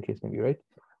or whatever the case may be, right?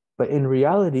 But in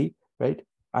reality, right,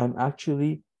 I'm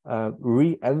actually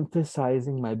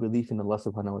re-emphasizing my belief in Allah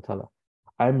subhanahu wa ta'ala.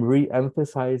 I'm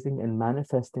re-emphasizing and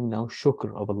manifesting now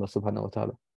shukr of Allah subhanahu wa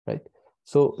ta'ala, right?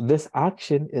 So this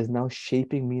action is now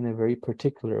shaping me in a very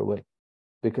particular way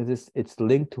because it's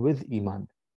linked with Iman,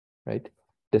 right?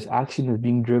 This action is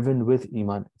being driven with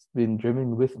Iman. It's being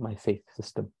driven with my faith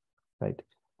system, right?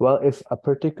 Well, if a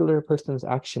particular person's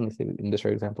action, let's say in this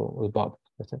example with Bob,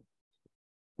 let's say,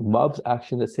 Bob's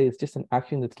action, let's say, it's just an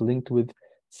action that's linked with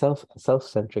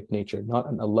self-centric nature, not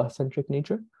an Allah-centric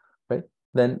nature, right?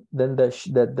 Then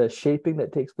the shaping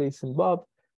that takes place in Bob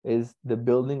is the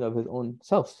building of his own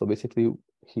self. So basically,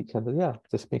 he kind of, yeah,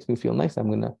 this makes me feel nice. I'm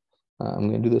gonna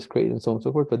do this great, and so on and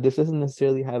so forth. But this doesn't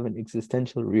necessarily have an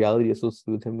existential reality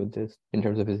associated with him with this in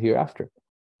terms of his hereafter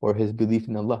or his belief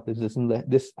in Allah.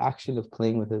 This action of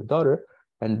playing with his daughter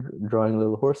and drawing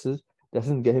little horses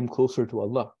doesn't get him closer to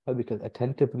Allah, right? Because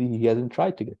attentively he hasn't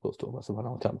tried to get close to Allah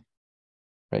subhanahu wa ta'ala,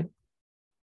 right?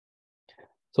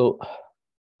 So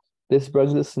this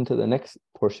brings us into the next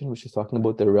portion, which is talking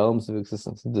about the realms of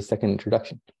existence, the second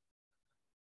introduction.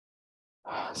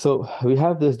 So we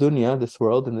have this dunya, this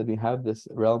world, and then we have this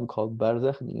realm called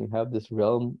barzakh, and we have this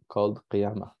realm called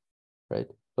qiyamah, right?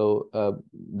 So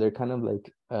they're kind of like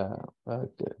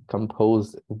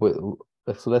composed with.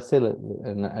 So let's say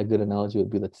a good analogy would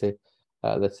be, let's say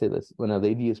when a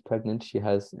lady is pregnant, she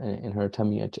has in her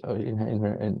tummy,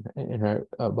 in her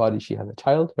body, she has a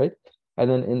child, right? And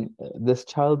then this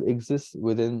child exists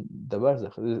within the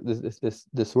barzakh,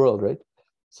 this world, right?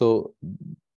 So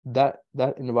that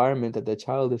environment that the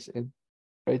child is in,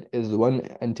 right, is one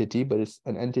entity, but it's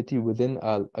an entity within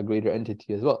a greater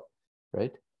entity as well,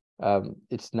 right?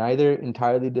 It's neither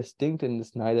entirely distinct, and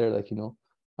it's neither like,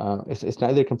 it's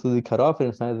neither completely cut off, and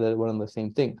it's neither one and the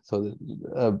same thing. So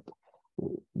and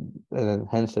then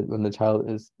hence that when the child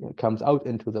comes out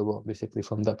into the world, basically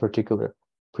from that particular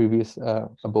previous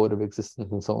abode of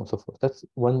existence and so on and so forth. That's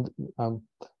one.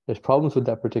 There's problems with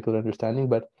that particular understanding,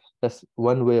 but that's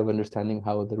one way of understanding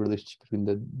how the relationship between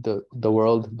the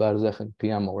world, barzakh, and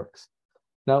qiyamah works.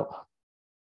 Now,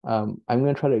 I'm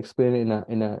going to try to explain it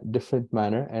in a different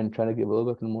manner and try to give a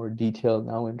little bit more detail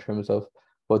now in terms of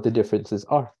what the differences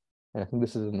are. And I think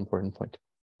this is an important point.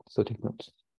 So take notes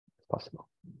if possible.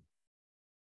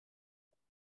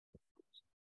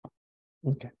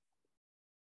 Okay.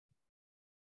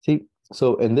 See,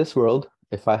 so in this world,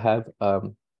 if I have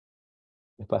a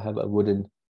wooden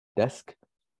desk,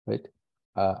 right,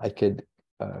 I could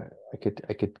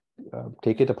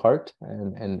take it apart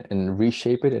and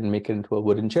reshape it and make it into a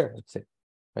wooden chair, let's say,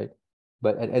 right?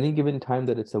 But at any given time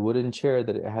that it's a wooden chair,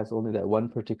 that it has only that one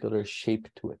particular shape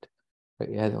to it, right?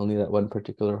 It has only that one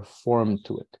particular form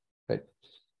to it, right?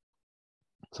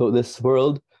 So this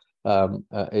world,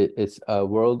 it's a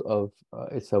world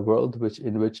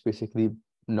in which basically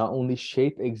not only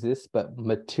shape exists, but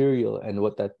material and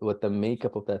what the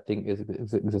makeup of that thing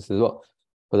exists as well.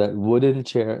 So that wooden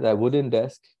chair, that wooden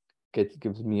desk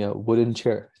gives me a wooden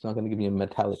chair. It's not going to give me a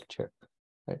metallic chair,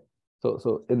 right?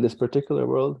 So in this particular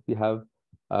world, we have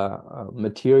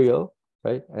material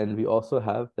right? And we also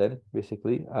have then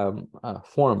basically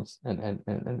forms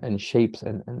and shapes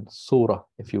and surah,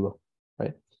 if you will,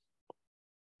 right?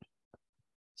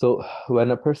 So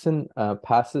when a person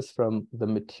passes from the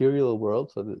material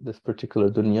world, so this particular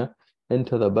dunya,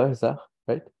 into the barzakh,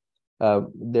 right?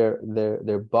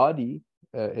 Their body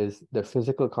is their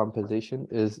physical composition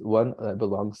is one that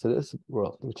belongs to this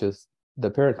world, which is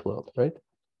the parent world, right?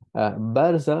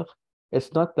 Barzakh,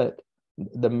 it's not that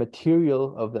the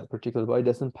material of that particular body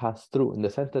doesn't pass through, in the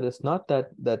sense that it's not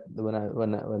that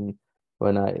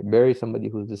when I bury somebody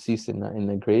who's deceased in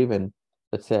a grave, and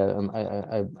let's say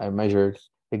I measured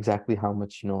exactly how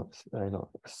much soil and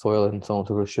so on and so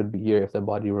forth should be here if the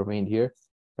body remained here,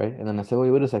 right? And then I say,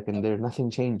 wait a second, there's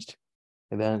nothing changed.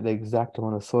 And then the exact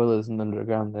amount of soil is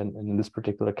underground and in this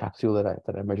particular capsule that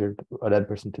I measured a dead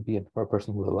person to be in, for a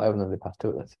person who's alive and then they passed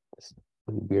away. That's a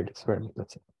really weird experiment.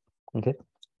 That's it. Okay.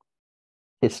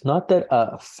 It's not that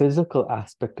a physical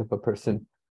aspect of a person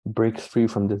breaks free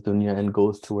from this dunya and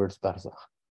goes towards barzakh,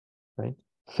 right?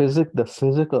 The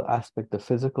physical aspect, the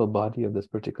physical body of this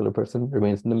particular person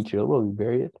remains in the material world. We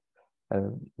bury it,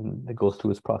 and it goes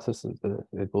through its processes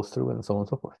it goes through, and so on and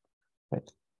so forth, right?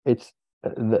 It's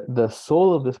the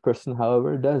soul of this person,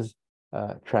 however, does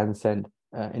transcend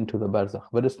into the barzakh,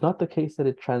 but it's not the case that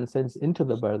it transcends into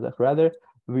the barzakh. Rather,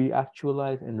 we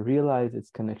actualize and realize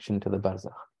its connection to the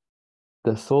barzakh.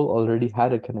 The soul already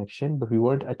had a connection, but we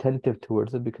weren't attentive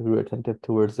towards it because we were attentive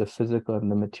towards the physical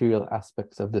and the material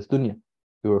aspects of this dunya.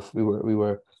 We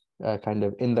were kind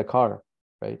of in the car,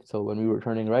 right? So when we were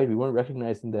turning right, we weren't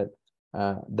recognizing that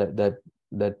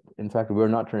in fact we're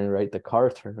not turning right. The car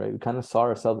turned right. We kind of saw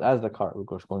ourselves as the car. We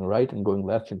were going right and going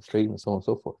left and straight and so on and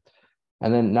so forth.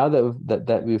 And then now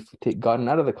that we've gotten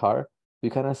out of the car, we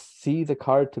kind of see the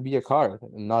car to be a car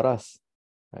and not us,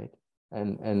 right?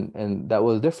 And that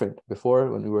was different.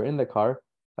 Before, when we were in the car,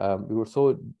 we were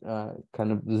so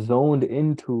kind of zoned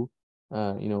into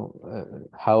how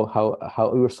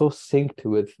we were so synced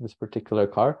with this particular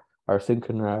car. Our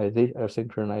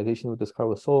synchronization with this car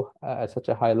was so at such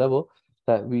a high level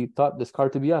that we thought this car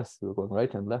to be us. We were going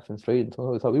right and left and straight, and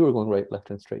so we thought we were going right, left,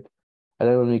 and straight. And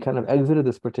then when we kind of exited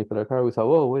this particular car, we thought,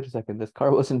 whoa, wait a second, this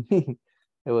car wasn't me.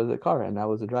 It was a car, and I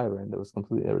was the driver, and it was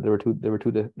completely there were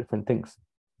two different things,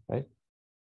 right?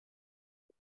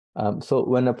 So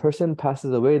when a person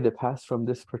passes away, they pass from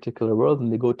this particular world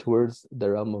and they go towards the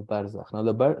realm of barzakh. Now,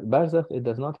 the barzakh, it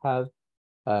does not have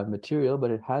material,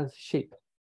 but it has shape.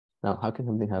 Now, how can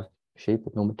something have shape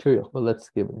with no material? Well, let's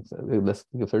give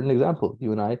certain examples.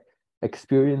 You and I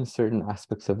experience certain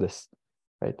aspects of this,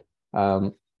 right?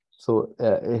 So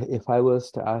if I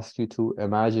was to ask you to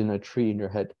imagine a tree in your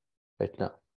head right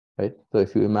now, right? So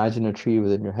if you imagine a tree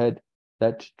within your head,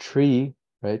 that tree,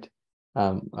 right?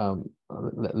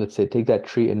 Let's say take that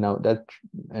tree and now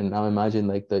imagine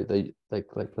like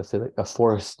let's say like a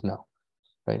forest now,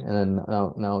 right? And then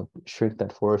now shrink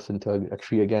that forest into a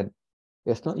tree again.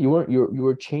 It's not you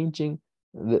were changing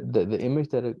the image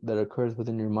that occurs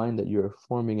within your mind that you're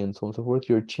forming and so on and so forth.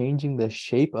 You're changing the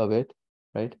shape of it,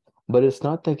 right? But it's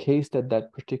not the case that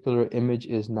that particular image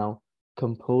is now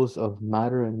composed of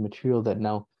matter and material, that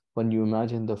now when you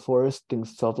imagine the forest,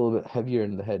 things felt a little bit heavier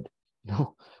in the head,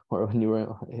 or when you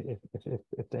were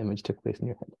if the image took place in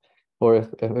your head, or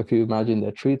if you imagine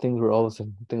the tree, things were a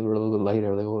little bit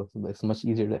lighter, it's much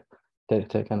easier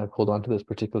to kind of hold on to this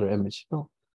particular image. No,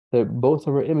 they're both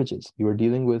of our images. You were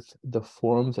dealing with the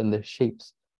forms and the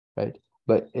shapes, right?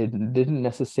 But it didn't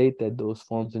necessitate that those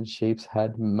forms and shapes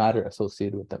had matter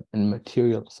associated with them and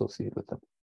material associated with them,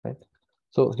 right?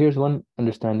 So here's one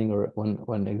understanding, or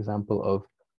one example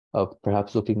of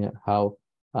perhaps looking at how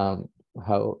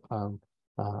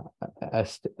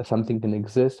as something can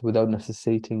exist without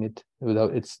necessitating it,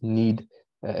 without its need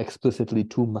explicitly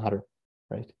to matter,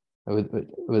 right?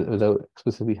 Without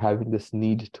explicitly having this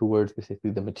need towards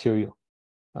basically the material.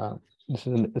 This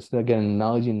is again an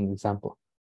analogy and an example.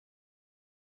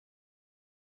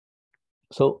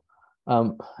 So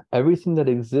everything that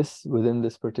exists within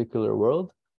this particular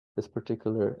world, this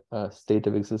particular state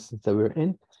of existence that we're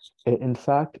in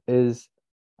fact is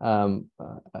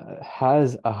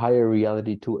has a higher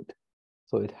reality to it.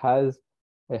 So it has,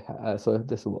 so if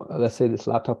this, let's say this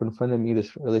laptop in front of me,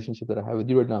 this relationship that I have with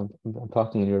you right now, I'm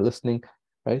talking and you're listening,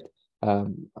 right?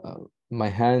 My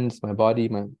hands, my body,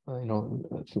 the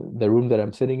room that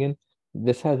I'm sitting in,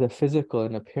 this has a physical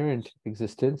and apparent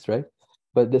existence, right?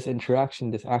 But this interaction,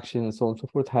 this action, and so on and so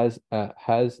forth has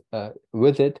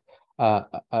with it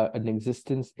an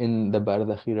existence in the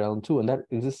barzakhi realm too, and that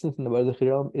existence in the barzakhi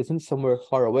realm isn't somewhere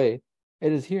far away.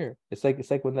 It is here. It's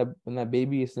like when that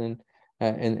baby is in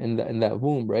that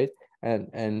womb, right?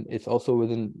 and it's also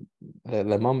within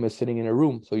the mom is sitting in a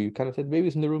room, so you kind of said the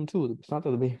baby's in the room too. It's not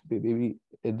that the baby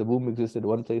in the womb existed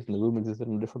one place and the room existed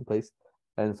in a different place,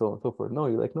 and so on and so forth. No,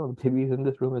 you're like, no, the baby is in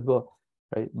this room as well,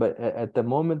 right? But at the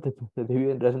moment, the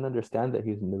baby doesn't understand that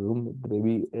he's in the room. The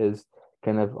baby is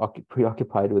kind of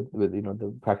preoccupied with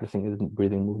the practicing his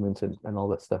breathing movements and all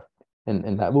that stuff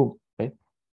in that womb,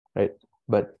 right?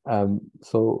 But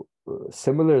so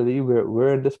similarly,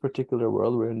 we're in this particular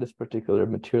world, we're in this particular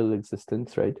material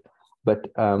existence, right? But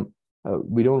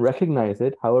we don't recognize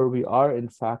it. However, we are in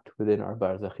fact within our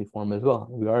barzakhi form as well.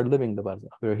 We are living the barzakh.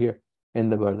 We're here in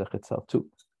the barzakh itself too,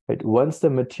 right? Once the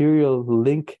material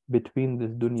link between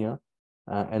this dunya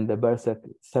and the barzakh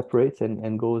separates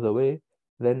and goes away,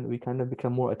 then we kind of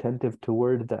become more attentive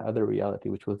toward the other reality,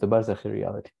 which was the barzakhi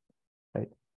reality, right?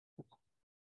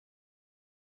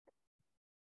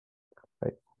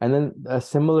 And then a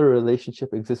similar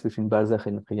relationship exists between barzakh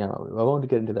and qiyamah. I won't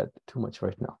get into that too much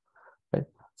right now, right?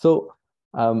 So,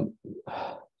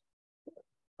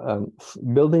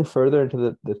 building further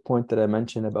into the point that I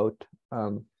mentioned about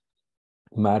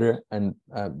matter, and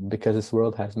because this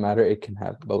world has matter, it can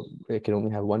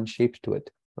only have one shape to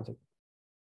it. Okay.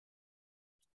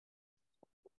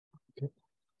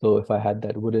 So if I had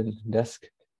that wooden desk,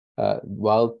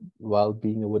 while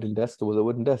being a wooden desk, it was a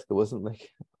wooden desk. It wasn't like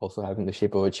also having the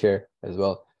shape of a chair as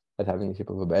well as having the shape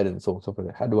of a bed and so on and so forth.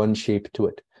 It had one shape to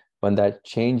it. When that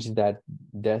changed that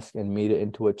desk and made it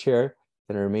into a chair,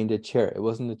 then it remained a chair. It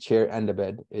wasn't a chair and a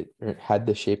bed. It had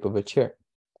the shape of a chair,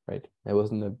 right? It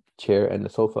wasn't a chair and a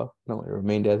sofa. No, it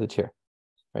remained as a chair,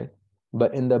 right?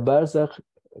 But in the barzakh,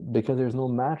 because there's no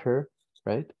matter,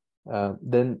 right?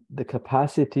 Then the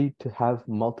capacity to have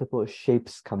multiple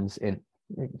shapes comes in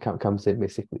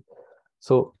basically.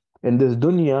 So in this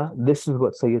dunya, this is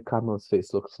what Sayyid Kamil's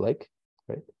face looks like,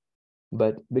 right?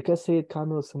 But because Sayyid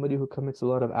Kamil is somebody who commits a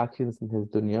lot of actions in his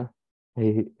dunya,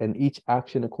 and each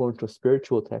action according to a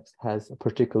spiritual text has a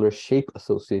particular shape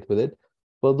associated with it,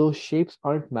 well, those shapes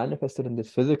aren't manifested in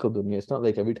this physical dunya. It's not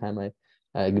like every time I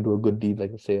do a good deed,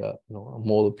 like let's say a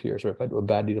mole appears, or if I do a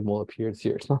bad deed, a mole appears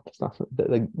here. It's not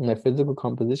like my physical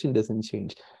composition doesn't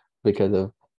change because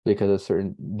of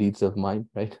certain deeds of mine,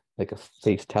 right? Like a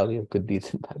face tally of good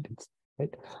deeds and bad deeds,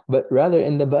 right? But rather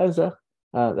in the barzakh,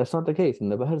 that's not the case. In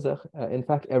the barzakh, in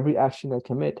fact, every action I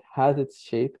commit has its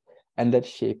shape, and that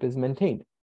shape is maintained,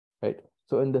 right?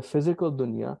 So in the physical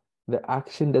dunya, the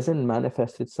action doesn't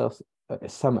manifest itself.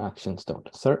 Some actions don't.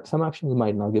 Some actions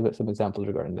might. And I'll give it some examples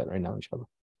regarding that right now, inshallah.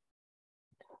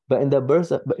 But in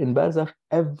barzakh,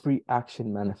 every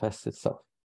action manifests itself,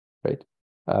 right?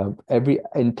 Every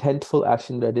intentful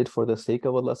action that I did for the sake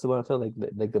of Allah subhanahu wa ta'ala,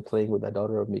 like the playing with that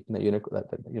daughter, of making that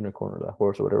unicorn or that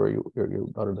horse or whatever your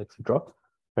daughter likes to draw,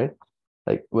 right?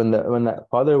 Like when that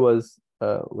father was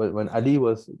when Ali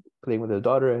was playing with his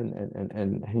daughter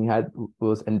and he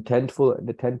was intentful and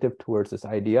attentive towards this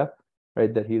idea,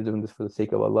 right? That he was doing this for the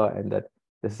sake of Allah, and that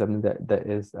this is something that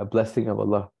is a blessing of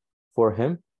Allah for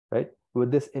him, right?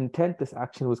 With this intent, this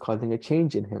action was causing a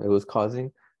change in him. It was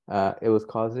causing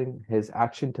his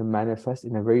action to manifest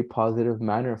in a very positive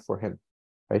manner for him,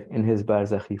 right? In his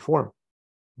barzakhi form.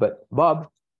 But Bob,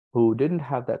 who didn't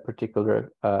have that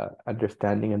particular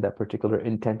understanding and that particular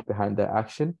intent behind the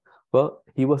action, well,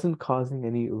 he wasn't causing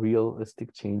any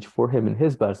realistic change for him in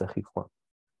his barzakhi form,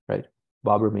 right?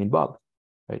 Bob remained Bob,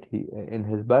 right? In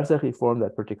his barzakhi form,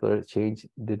 that particular change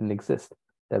didn't exist.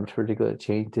 That particular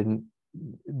change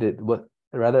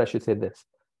rather I should say this,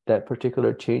 that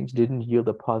particular change didn't yield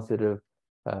a positive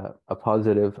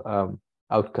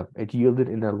outcome. It yielded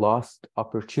in a lost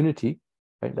opportunity,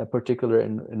 right? That particular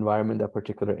environment, that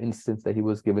particular instance that he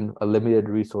was given a limited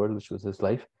resource, which was his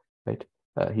life, right?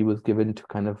 He was given to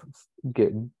kind of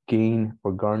gain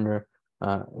or garner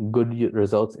good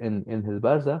results in his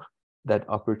barzakh. That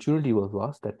opportunity was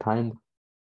lost. That time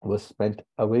was spent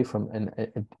away from an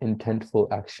intentful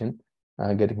action,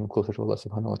 getting him closer to Allah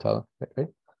subhanahu wa ta'ala, right?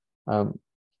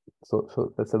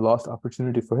 So that's a lost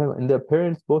opportunity for him. And their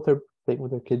parents both are playing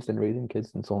with their kids and raising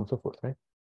kids and so on and so forth, right?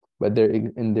 But they're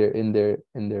in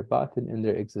their batin, in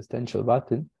their existential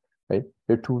batin, right?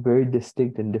 They're two very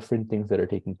distinct and different things that are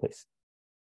taking place.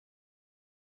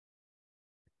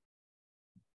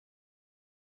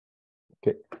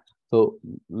 Okay, so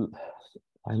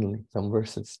finally some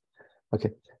verses. Okay,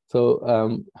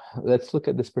 so let's look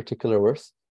at this particular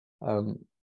verse.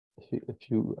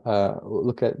 If you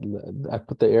look at, I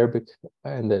put the Arabic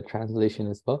and the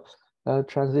translation as well.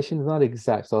 Translation is not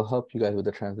exact, so I'll help you guys with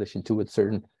the translation too. With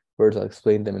certain words, I'll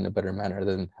explain them in a better manner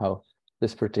than how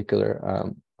this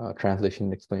particular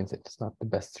translation explains it. It's not the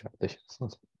best translation.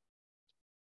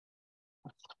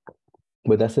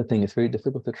 But that's the thing, it's very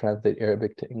difficult to translate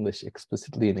Arabic to English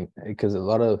explicitly because a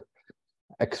lot of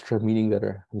extra meaning that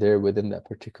are there within that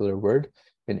particular word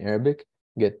in Arabic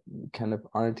get kind of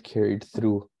aren't carried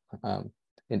through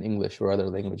in English or other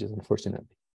languages, unfortunately.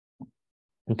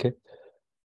 Okay.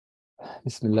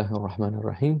 Bismillah ar-Rahman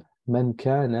ar-Rahim. Man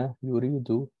kana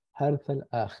yuridu harth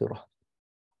al-akhirah.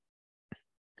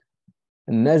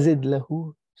 Nazid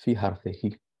lahu fi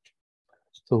harthihi.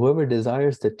 So whoever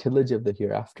desires the tillage of the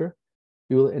hereafter,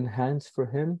 you will enhance for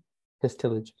him his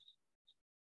tillage.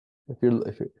 If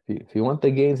you want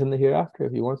the gains in the hereafter,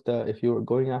 if you are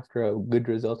going after a good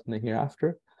result in the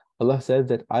hereafter, Allah says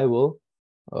that I will,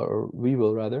 or we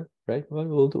will rather, right? What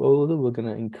we'll do, we're going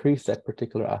to increase that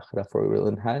particular akhirah for you. We'll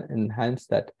enhance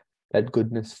that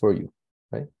goodness for you,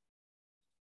 right?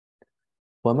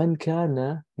 وَمَنْ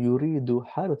كَانَ يُرِيدُ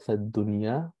حَرْثَ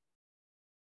الدُّنْيَا.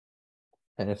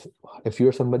 And if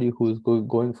you're somebody who's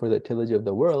going for the tillage of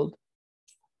the world,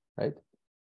 right?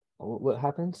 What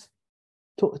happens?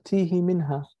 تُؤْتِيهِ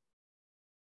مِنْهَا.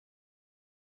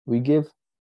 We give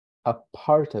a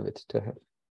part of it to him,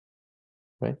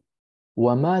 right?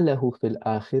 وَمَا لَهُ فِي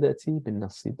الْآخِرَةِ مِنْ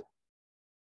نَصِيبٍ.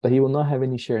 But he will not have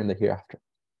any share in the hereafter.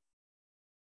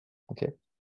 Okay,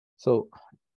 so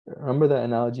remember that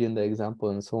analogy and the example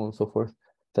and so on and so forth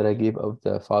that I gave of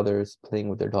the fathers playing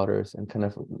with their daughters, and kind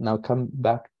of now come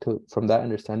back to from that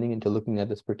understanding into looking at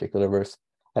this particular verse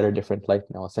at a different light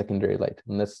now, a secondary light,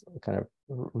 and let's kind of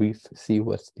see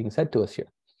what's being said to us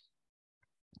here.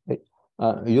 Right?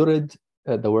 Yurid,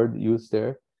 the word used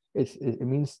there, it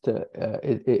means to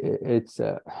it's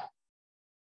a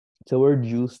word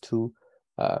used to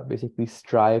basically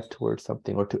strive towards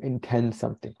something or to intend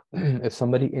something. If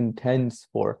somebody intends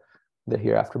for the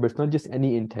hereafter, but it's not just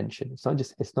any intention. It's not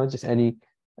just any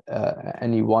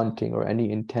wanting or any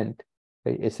intent.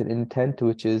 Right? It's an intent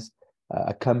which is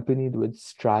accompanied with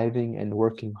striving and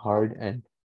working hard and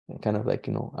kind of like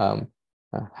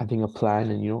having a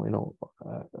plan and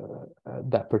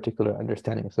that particular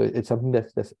understanding. So it's something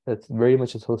that's very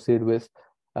much associated with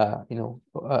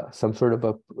some sort of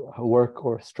a work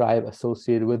or strive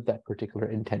associated with that particular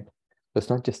intent. So it's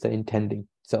not just the intending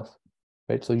itself,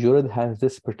 right? So yurid has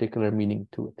this particular meaning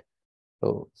to it.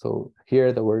 So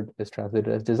here the word is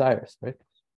translated as desires, right?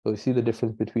 So you see the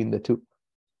difference between the two.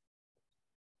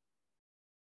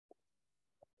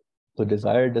 So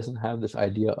desire doesn't have this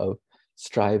idea of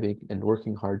striving and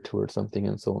working hard towards something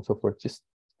and so on and so forth. Just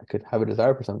I could have a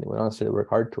desire for something, but not necessarily work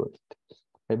hard towards it,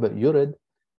 right? But yurid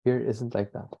here isn't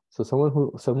like that. So someone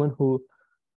who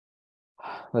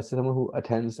let's say someone who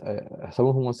attends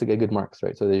someone who wants to get good marks,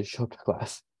 right? So they show up to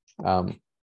class,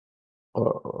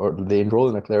 or they're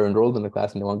enrolled in a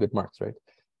class and they want good marks, right?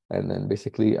 And then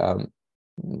basically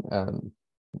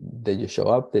they just show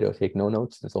up, they don't take no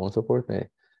notes and so on and so forth, and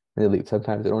they leave.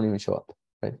 Sometimes they don't even show up,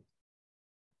 right?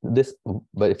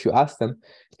 But if you ask them,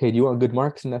 hey, do you want good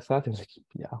marks in that class? They're like,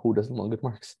 yeah, who doesn't want good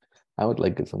marks? I would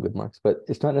like some good marks. But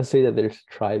it's not necessarily that they're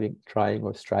trying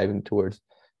or striving towards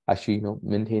actually,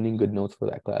 maintaining good notes for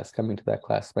that class, coming to that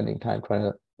class, spending time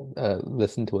trying to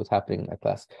listen to what's happening in that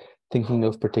class, thinking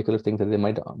of particular things that they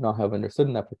might not have understood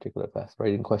in that particular class,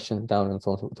 writing questions down and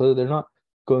so on. So they're not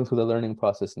going through the learning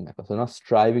process in that class. They're not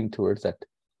striving towards that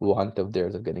want of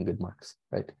theirs of getting good marks,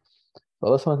 right? But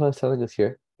Allah subhanahu wa ta'ala is telling us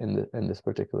here in this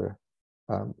particular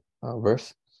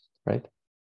verse, right,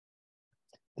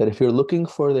 that if you're looking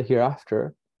for the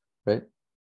hereafter, right,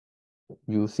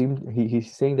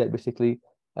 he's saying that basically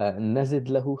nazid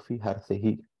lahu fi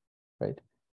harthihi, right,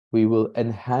 we will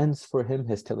enhance for him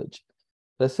his tillage.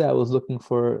 Let's say I was looking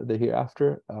for the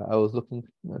hereafter, I was looking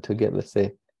to get, let's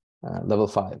say, level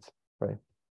 5, right,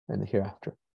 and the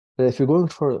hereafter. But if you're going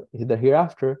for the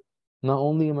hereafter, not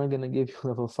only am I going to give you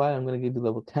level 5, I'm going to give you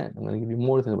level 10. I'm going to give you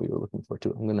more than what you were looking for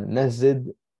too. I'm going to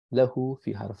nazid lahu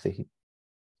fi harthihi,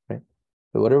 right?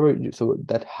 So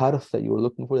that harth that you were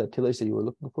looking for, that tillage that you were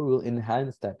looking for, will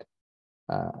enhance that,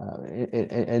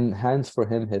 enhance for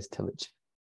him his tillage,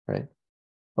 right?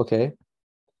 Okay.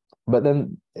 But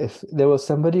then if there was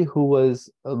somebody who was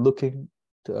looking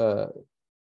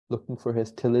for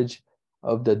his tillage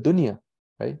of the dunya,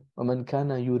 right? وَمَنْ كَانَ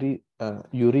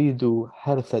يُرِيدُ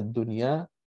حَرْثَ الدُّنْيَا.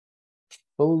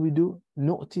 What will we do?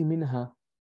 نُؤْتِ مِنْهَا.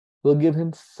 We'll give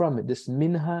him from it. This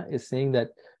minha is saying that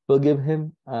we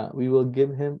will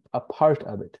give him a part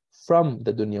of it. From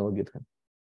the dunya we'll give him.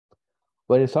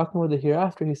 When he's talking about the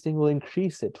hereafter, he's saying we'll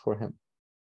increase it for him,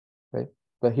 right?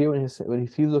 But here when he's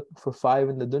looking for 5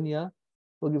 in the dunya,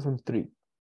 we'll give him 3. So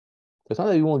it's not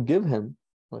that we won't give him.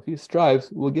 Well, if he strives,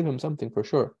 we'll give him something for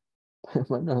sure. It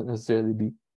might not necessarily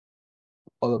be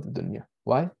all of the dunya.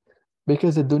 Why?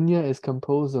 Because the dunya is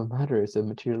composed of matter, it's a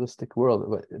materialistic world.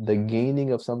 But the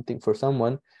gaining of something for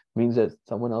someone means that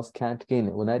someone else can't gain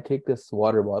it. When I take this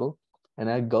water bottle and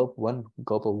I gulp one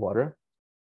gulp of water,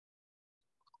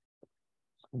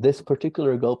 this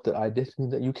particular gulp that I did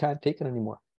means that you can't take it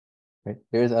anymore. Right?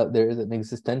 There is an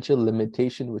existential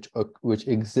limitation which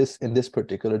exists in this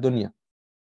particular dunya.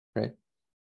 Right?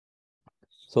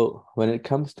 So when it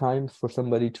comes time for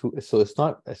somebody to, so it's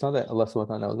not that Allah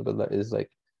subhanahu wa ta'ala is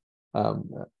like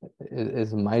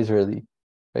is miserly,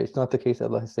 right? It's not the case that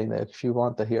Allah is saying that if you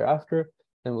want the hereafter,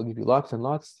 then we'll give you lots and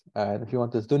lots, and if you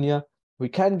want this dunya, we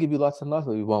can give you lots and lots,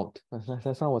 but we won't.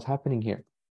 That's not what's happening here.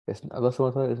 Allah subhanahu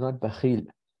wa ta'ala is not bakhil,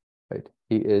 right?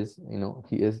 He is,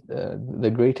 he is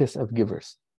the greatest of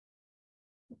givers.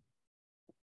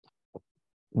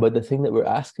 But the thing that we're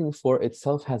asking for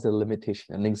itself has a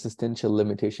limitation, an existential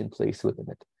limitation placed within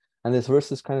it. And this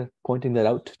verse is kind of pointing that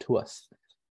out to us.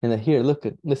 And here,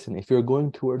 listen, if you're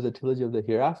going towards the tillage of the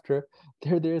hereafter,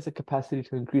 there is a capacity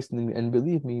to increase. And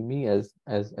believe me as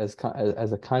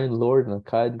a kind Lord and a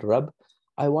kind Rabb,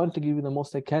 I want to give you the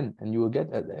most I can. And you will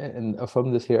get, and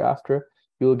from this hereafter,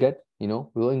 you will get,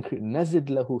 we'll increase, nazid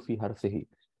lahu fi harthihi,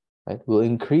 right? We'll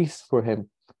increase for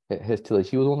him his tillage.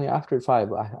 He was only after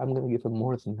 5. I'm going to give him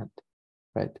more than that,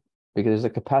 right? Because there's a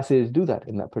capacity to do that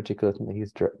in that particular thing that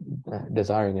he's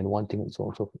desiring and wanting and so on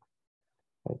and so forth.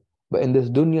 Right? But in this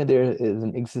dunya, there is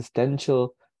an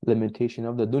existential limitation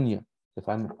of the dunya. If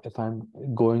I'm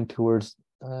going towards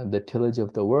the tillage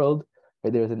of the world,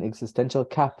 right, there's an existential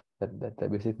cap that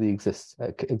basically exists,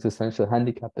 existential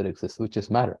handicap that exists, which is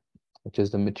matter, which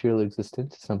is the material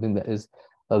existence, something that is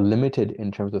limited in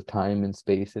terms of time and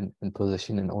space and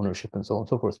position and ownership and so on and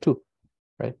so forth too,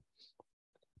 right?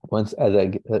 Once, as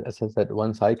I said,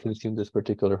 once I consume this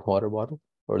particular water bottle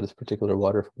or this particular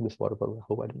water from this water bottle, I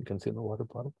hope I didn't consume the water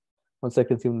bottle. Once I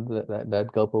consume that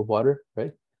gulp of water,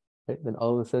 right, then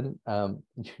all of a sudden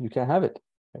you can't have it.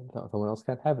 Right? Someone else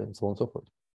can't have it, and so on and so forth.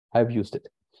 I've used it.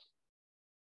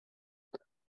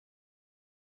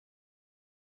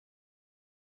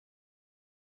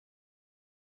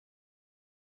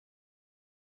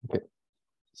 Okay,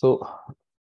 so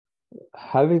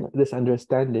having this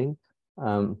understanding,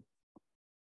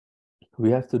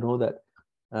 we have to know that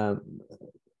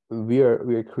we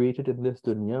are created in this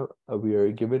dunya. We are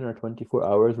given our 24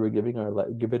 hours. We're given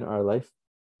our life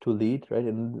to lead, right?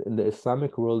 In the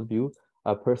Islamic worldview,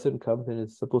 a person comes and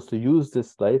is supposed to use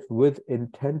this life with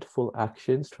intentful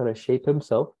actions, try to shape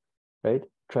himself, right?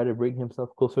 Try to bring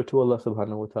himself closer to Allah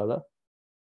subhanahu wa ta'ala,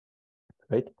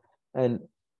 right? And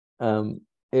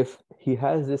if he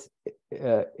has this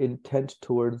intent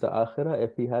towards the akhirah,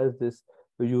 if he has this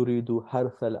yuridu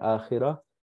harth al-akhirah,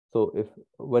 so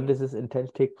when does this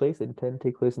intent take place? Intent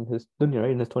take place in his dunya,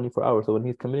 right? In his 24 hours. So when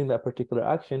he's committing that particular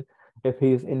action, if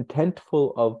he is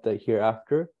intentful of the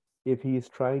hereafter, if he's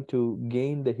trying to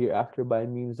gain the hereafter by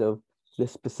means of the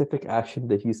specific action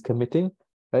that he's committing,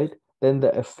 right? Then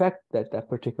the effect that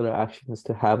particular action is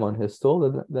to have on his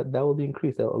soul, then that will be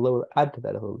increased. Allah will add to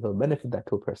that. He'll benefit that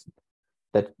to a person.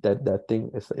 That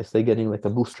thing is like getting like a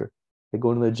booster. They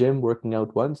go to the gym, working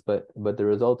out once, but the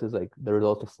result is like the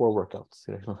result of 4 workouts,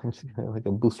 like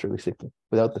a booster basically.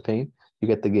 Without the pain, you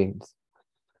get the gains,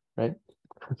 right?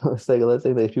 So it's like, let's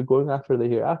say that if you're going after the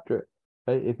hereafter,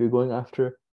 right? If you're going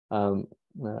after the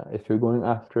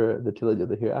tillage of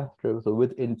the hereafter, so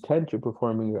with intent you're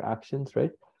performing your actions,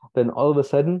 right? Then all of a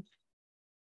sudden,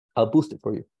 I'll boost it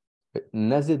for you.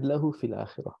 Nazid lahu fil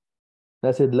akhirah.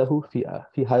 Nazid lahu fi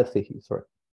harthihi. Sorry.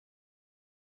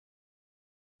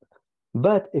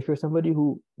 But if you're somebody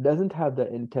who doesn't have the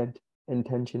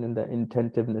intention and the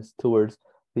intentiveness towards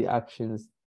the actions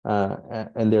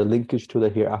and their linkage to the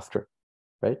hereafter,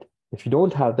 right? If you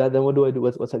don't have that, then what do I do?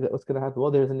 What's going to happen? Well,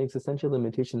 there's an existential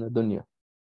limitation in the dunya,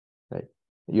 right?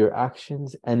 Your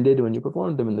actions ended when you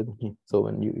performed them in the dunya. So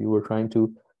when you were trying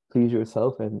to please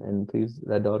yourself and please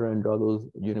that daughter and draw those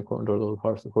unicorns or those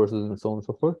horses and so on and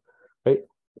so forth, right?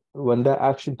 When that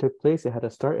action took place, it had a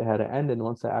start, it had an end, and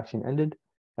once the action ended,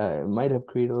 it might have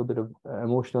created a little bit of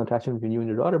emotional attachment between you and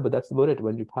your daughter, but that's about it.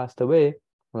 When you passed away,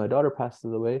 when my daughter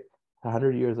passes away,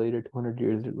 100 years later, 200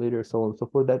 years later, so on and so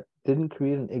forth, that didn't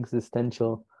create an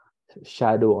existential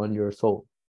shadow on your soul.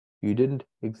 You didn't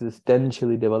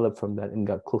existentially develop from that and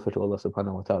got closer to Allah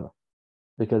subhanahu wa ta'ala.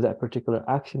 Because that particular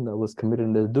action that was committed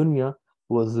in the dunya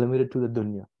was limited to the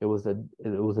dunya. It was a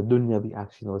dunyavi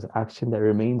action. It was an action that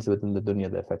remains within the dunya,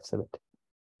 the effects of it.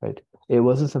 Right? It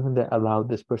wasn't something that allowed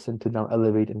this person to now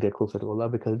elevate and get closer to Allah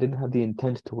because it didn't have the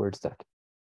intent towards that.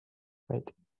 Right?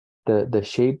 The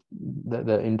shape,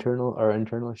 the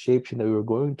internal shape that we were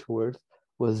going towards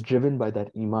was driven by that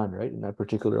iman, right? In that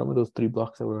particular, remember those three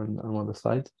blocks that were on one of the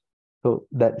slides? So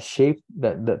that shape,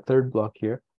 that third block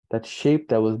here, that shape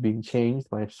that was being changed,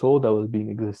 my soul that was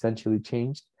being existentially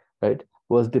changed, right,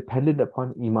 was dependent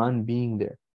upon iman being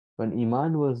there. When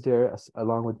iman was there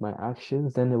along with my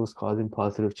actions, then it was causing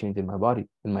positive change in my body,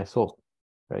 in my soul,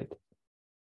 right?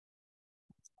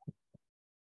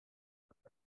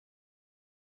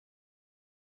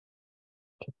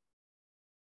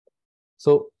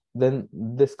 So then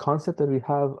this concept that we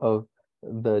have of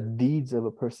the deeds of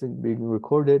a person being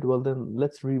recorded, well, then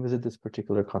let's revisit this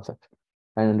particular concept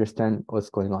and understand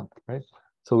what's going on, right?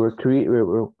 So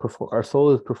our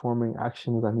soul is performing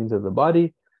actions by means of the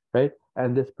body, right?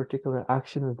 And this particular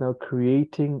action is now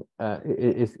creating,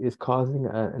 is causing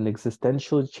an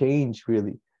existential change,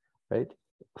 really, right?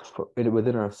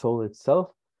 Within our soul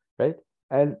itself, right?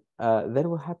 And then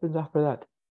what happens after that?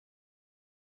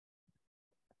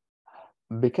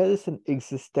 Because it's an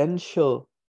existential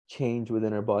change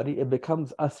within our body, it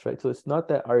becomes us, right? So it's not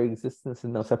that our existence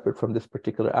is now separate from this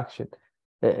particular action.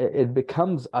 It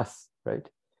becomes us, right?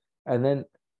 And then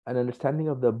an understanding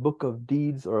of the book of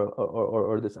deeds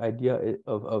or this idea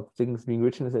of things being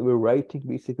written is that we're writing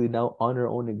basically now on our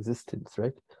own existence,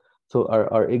 right? So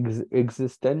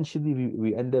existentially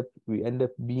we end up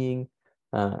being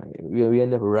we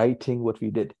end up writing what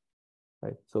we did.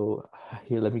 Right. So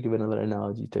here, let me give another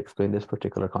analogy to explain this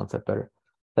particular concept better.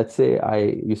 Let's say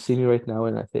you see me right now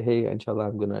and I say, hey, inshallah,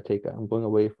 I'm going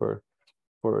away for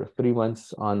 3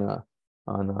 months on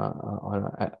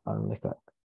like a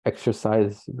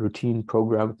exercise routine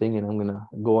program thing, and I'm gonna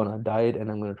go on a diet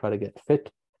and I'm gonna try to get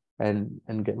fit and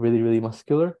get really, really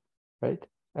muscular, right?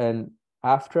 And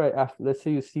after let's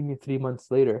say you see me 3 months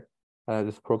later,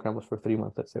 this program was for 3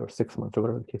 months, let's say, or 6 months, or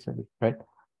whatever the case may be, right?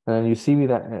 And you see me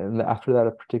that, and after that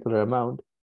a particular amount,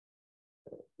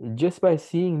 just by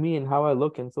seeing me and how I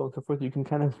look and so on and so forth, you can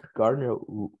kind of garner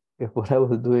if what I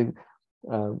was doing,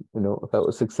 if I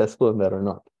was successful in that or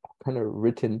not. Kind of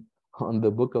written on the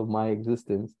book of my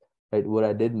existence, right? What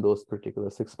I did in those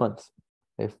particular 6 months.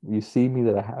 If you see me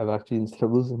that I have actually, instead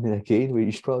of losing me, I gained weight,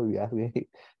 you should probably be asking, hey,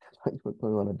 you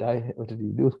going on a diet? What did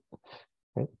you do?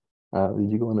 Right?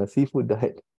 Did you go on a seafood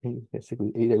diet? You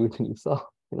basically ate everything you saw.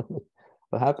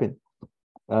 What happened?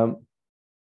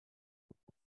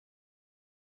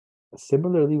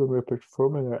 Similarly, when we're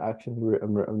performing our actions,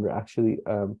 we're actually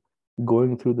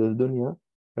going through the dunya,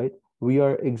 right? We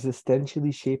are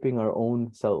existentially shaping our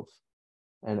own selves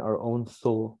and our own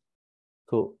soul.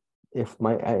 So if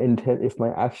my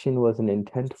action was an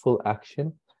intentful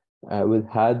action,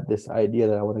 had this idea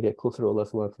that I want to get closer to Allah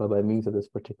subhanahu wa ta'ala by means of this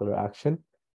particular action,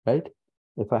 right?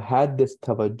 If I had this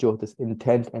tawajjuh, this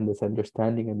intent and this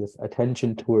understanding and this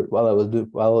attention toward while I was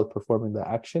performing the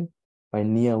action, my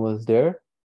niyyah was there,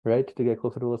 right, to get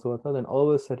closer to Allah subhanahu wa ta'ala, then all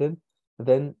of a sudden,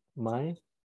 then my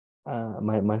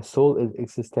soul is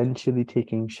existentially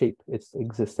taking shape. It's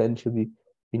existentially,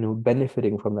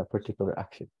 benefiting from that particular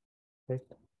action. Right?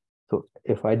 So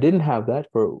if I didn't have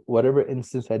that, for whatever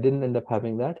instance I didn't end up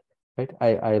having that, right?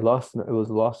 I lost, it was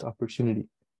lost opportunity,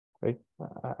 right?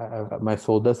 My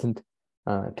soul doesn't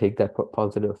take that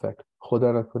positive effect.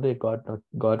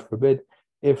 God forbid,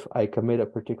 if I commit a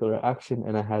particular action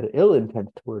and I had ill intent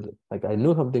towards it, like I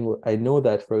know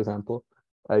that, for example,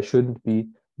 I shouldn't be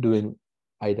doing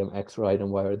item X or item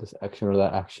Y or this action or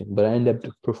that action, but I end up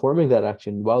performing that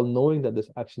action while knowing that this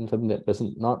action is something that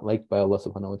doesn't not liked by Allah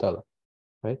subhanahu wa ta'ala,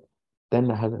 right? Then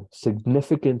it has a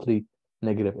significantly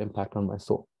negative impact on my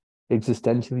soul.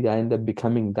 Existentially, I end up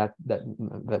becoming that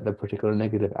particular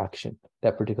negative action,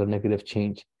 that particular negative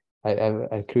change.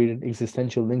 I created an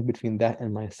existential link between that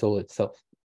and my soul itself,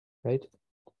 right?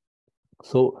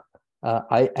 So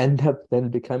I end up then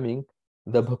becoming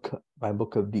my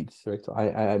book of deeds, right? So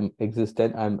I am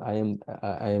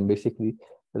basically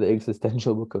the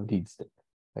existential book of deeds,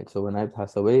 right? So when I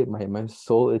pass away, my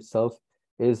soul itself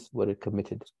is what it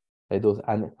committed. Right? Those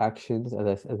actions,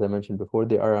 as I mentioned before,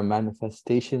 they are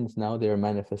manifestations. Now they are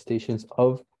manifestations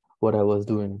of what I was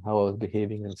doing, how I was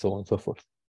behaving, and so on and so forth.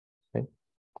 Right?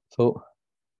 So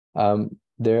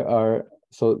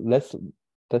let's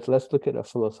look at a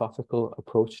philosophical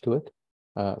approach to it.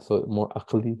 So more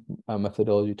aqli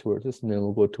methodology towards this, and then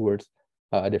we'll go towards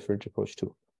a different approach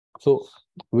too. So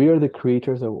we are the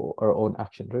creators of our own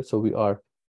actions, right? So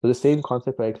the same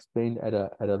concept I explained at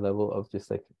a level of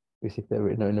just like basically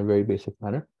in a very basic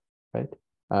manner, right?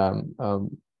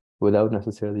 Without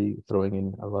necessarily throwing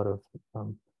in a lot of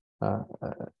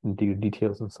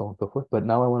details and so on and so forth. But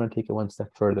now I want to take it one step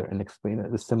further and explain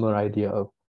the similar idea of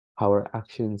how our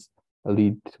actions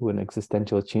lead to an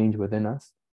existential change within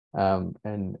us, and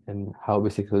how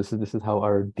basically this is how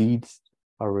our deeds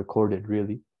are recorded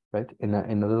really, right? In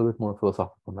a little bit more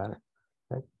philosophical manner,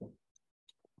 right?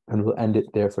 And we'll end it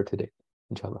there for today,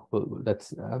 inshallah.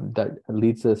 That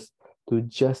leads us to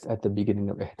just at the beginning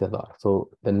of ihtidar. So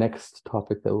the next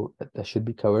topic that should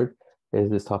be covered is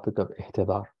this topic of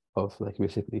ihtidar, of like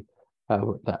basically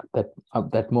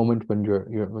that moment when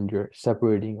you're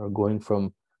separating or going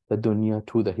from the dunya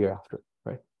to the hereafter,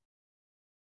 right?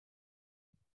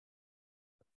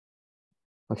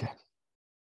 Okay.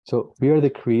 So we are the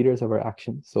creators of our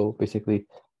actions. So basically,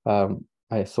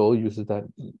 my soul uses that,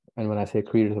 and when I say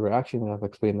creators of our actions, I've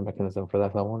explained the mechanism for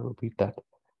that. So I want to repeat that,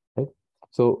 right?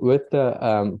 So with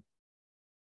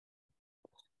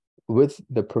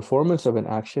the performance of an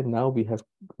action, now we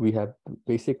have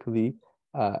basically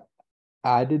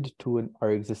added to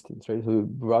our existence, right? So we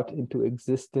brought into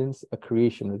existence a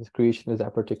creation. This creation is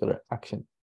that particular action.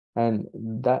 And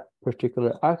that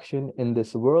particular action in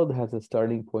this world has a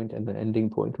starting point and an ending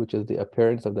point, which is the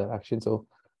appearance of that action. So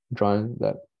drawing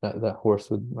that horse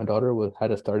with my daughter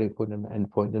had a starting point and an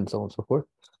end point and so on and so forth,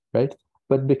 right?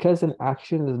 But because an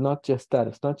action is not just that,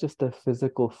 it's not just a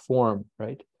physical form,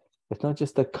 right? It's not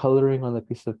just the coloring on the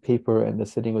piece of paper and the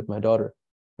sitting with my daughter,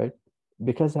 right?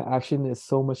 Because the action is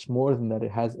so much more than that,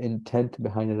 it has intent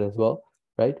behind it as well,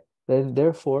 right? Then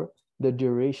therefore, the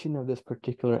duration of this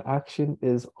particular action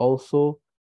is also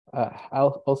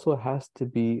has to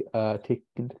be taken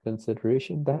into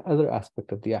consideration that other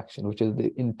aspect of the action, which is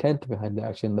the intent behind the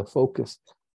action, the focus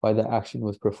why the action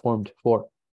was performed for,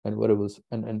 and what it was,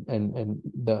 and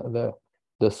the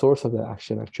source of the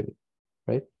action actually,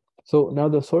 right? So now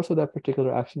the source of that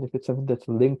particular action, if it's something that's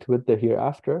linked with the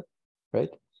hereafter, right?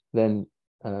 Then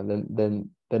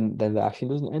the action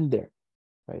doesn't end there,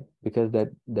 right? Because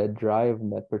that drive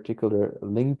and that particular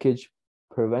linkage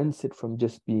prevents it from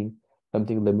just being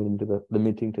something limiting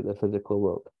to the physical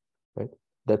world, right?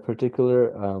 That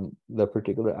particular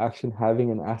action having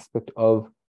an aspect of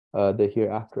the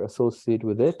hereafter associated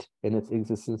with it in its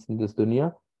existence in this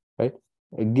dunya, right?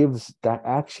 It gives that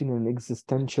action an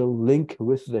existential link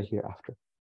with the hereafter,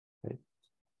 right?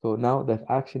 So now that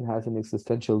action has an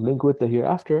existential link with the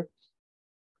hereafter,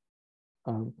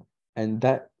 and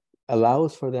that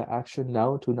allows for the action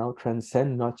now to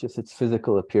transcend not just its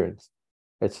physical appearance,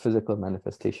 its physical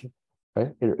manifestation,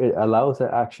 right? It allows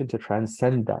that action to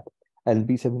transcend that and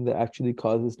be something that actually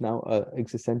causes now an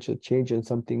existential change in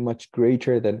something much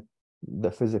greater than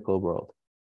the physical world.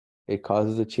 It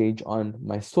causes a change on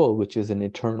my soul, which is an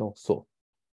eternal soul,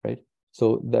 right?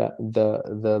 So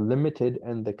the limited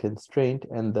and the constraint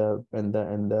and the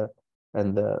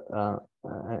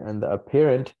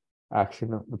apparent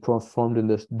action performed in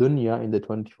this dunya in the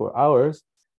 24 hours,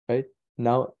 right?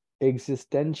 Now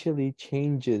existentially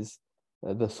changes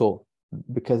the soul,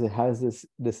 because it has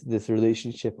this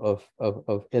relationship of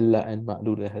illa and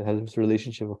ma'lul. It has this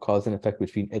relationship of cause and effect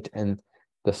between it and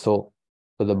the soul.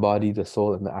 So the body, the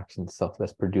soul, and the action itself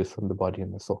that's produced from the body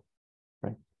and the soul,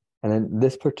 right? And then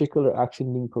this particular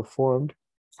action being performed,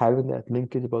 having that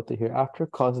linkage about the hereafter,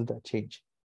 causes that change.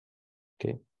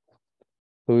 Okay.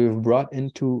 So we've brought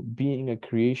into being a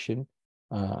creation,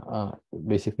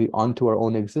 basically onto our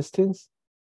own existence.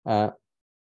 So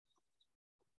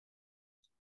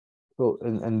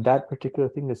and that particular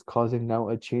thing is causing now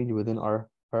a change within our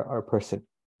person,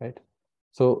 right?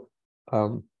 So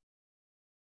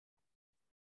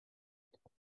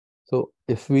so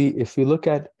if we look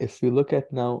at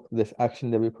now this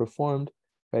action that we performed,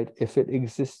 right? If it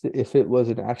existed, if it was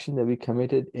an action that we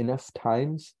committed enough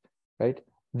times, right?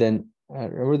 Then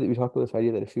remember that we talked about this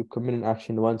idea that if you commit an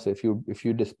action once, if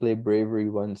you display bravery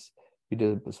once, you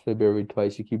display bravery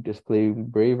twice, you keep displaying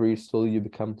bravery, slowly you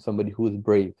become somebody who is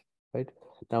brave, right?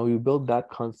 Now we build that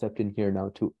concept in here now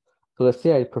too. So let's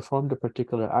say I performed a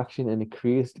particular action and it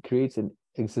creates an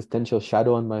existential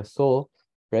shadow on my soul,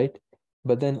 right?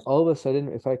 But then all of a sudden,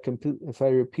 if I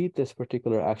repeat this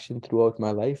particular action throughout my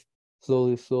life,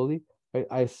 slowly, right,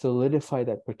 I solidify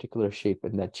that particular shape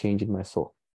and that change in my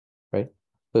soul, right?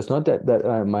 So it's not that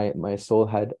my soul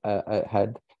had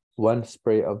one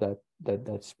spray of that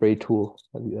spray tool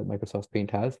that Microsoft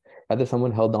Paint has, rather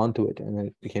someone held on to it and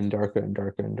it became darker and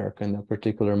darker and darker, and that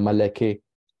particular malake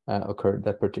occurred.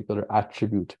 That particular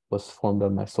attribute was formed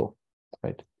on my soul,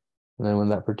 right? And then when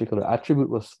that particular attribute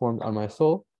was formed on my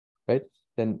soul, right,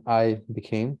 then I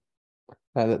became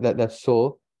that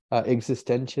soul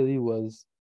existentially was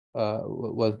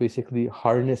basically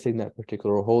harnessing that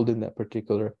particular, or holding that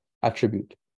particular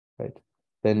attribute, right?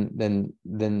 Then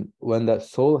when that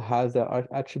soul has that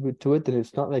attribute to it, then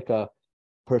it's not like a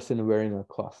person wearing a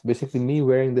cloth. Basically, me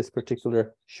wearing this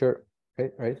particular shirt,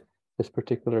 right? This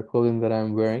particular clothing that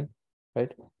I'm wearing,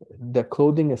 right? The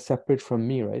clothing is separate from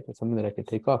me, right? It's something that I can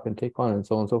take off and take on, and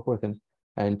so on and so forth,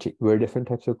 and wear different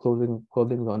types of clothing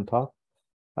on top.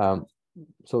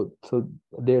 So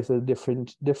there's a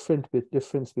difference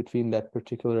between that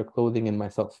particular clothing and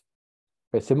myself.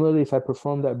 Right? Similarly, if I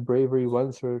perform that bravery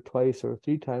once or twice or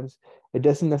three times, it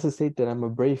doesn't necessitate that I'm a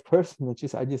brave person. It's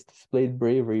just I just displayed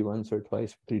bravery once or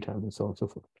twice or three times and so on and so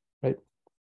forth. Right?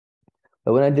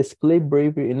 But when I display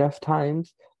bravery enough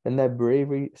times, then that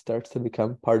bravery starts to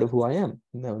become part of who I am.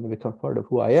 And then when it becomes part of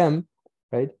who I am,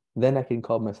 right, then I can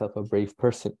call myself a brave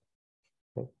person.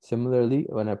 Okay? Similarly,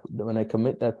 when I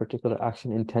commit that particular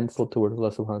action intentful towards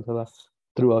Allah subhanahu wa ta'ala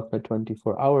throughout my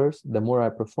 24 hours, the more I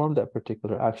perform that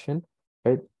particular action,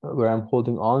 right, where I'm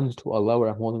holding on to Allah, where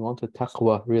I'm holding on to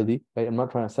taqwa, really, right? I'm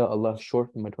not trying to sell Allah short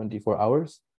in my 24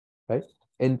 hours, right?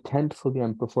 Intentfully,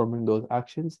 I'm performing those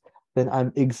actions, then I'm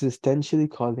existentially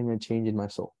causing a change in my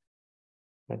soul,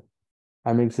 right?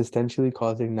 I'm existentially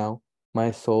causing now my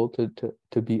soul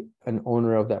to be an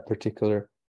owner of that particular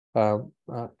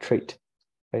trait,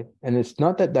 right? And it's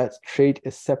not that that trait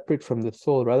is separate from the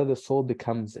soul, rather the soul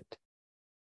becomes it,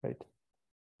 right?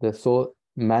 The soul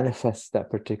manifests that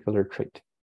particular trait.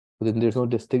 But then there's no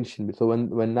distinction. So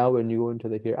when you go into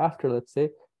the hereafter, let's say,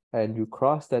 and you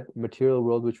cross that material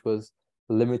world, which was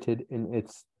limited in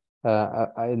its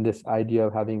in this idea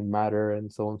of having matter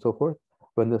and so on and so forth,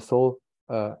 when the soul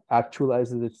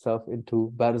actualizes itself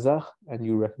into barzakh, and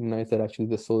you recognize that actually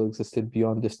the soul existed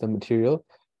beyond just the material,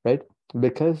 right?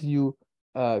 Because you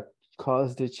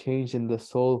caused a change in the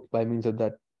soul by means of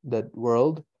that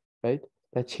world, right?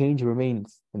 That change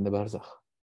remains in the barzakh,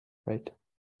 right?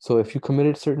 So if you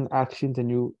committed certain actions and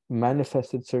you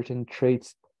manifested certain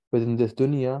traits within this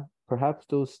dunya, perhaps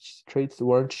those traits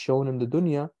weren't shown in the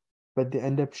dunya, but they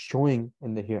end up showing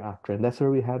in the hereafter. And that's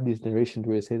where we have these narrations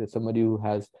where we say that somebody who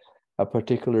has a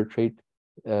particular trait,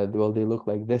 well, they look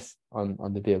like this on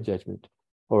the day of judgment.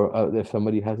 Or if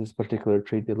somebody has this particular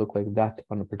trait, they look like that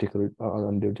on a particular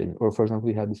on the day of judgment. Or for example,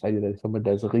 we have this idea that if somebody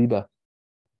does ghiba,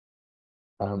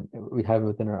 we have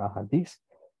within our ahadith,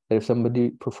 that if somebody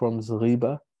performs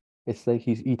ghiba, it's like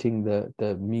he's eating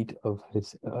the meat of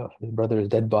his brother's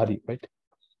dead body, right?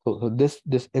 So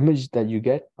this image that you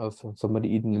get of somebody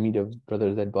eating the meat of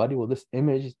brother's dead body, well, this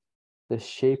image, this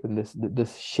shape, and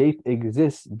this shape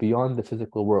exists beyond the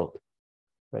physical world,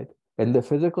 right? In the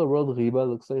physical world, ghiba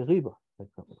looks like ghiba, like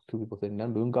two people sitting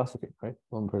down doing gossiping, right?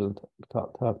 One person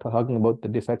talking about the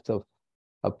defects of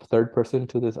a third person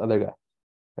to this other guy,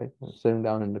 right? Sitting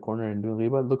down in the corner and doing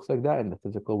ghiba looks like that in the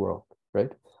physical world,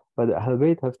 right? But the Ahl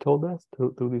Bayt have told us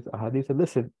through these ahadith,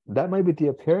 listen, that might be the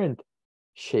apparent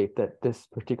shape that this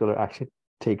particular action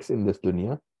takes in this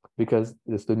dunya, because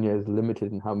this dunya is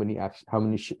limited in how many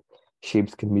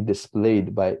shapes can be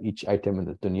displayed by each item in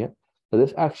this dunya. So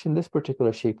this action, this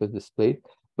particular shape is displayed,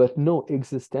 but no,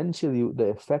 existentially, the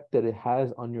effect that it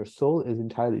has on your soul is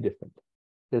entirely different.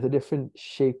 There's a different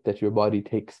shape that your body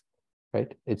takes,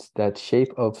 right? It's that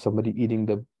shape of somebody eating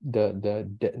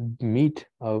the meat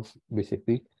of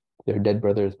basically their dead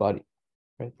brother's body,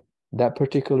 right? That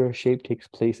particular shape takes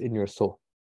place in your soul.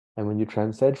 And when you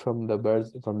transcend from the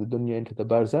dunya into the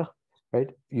barzakh, right?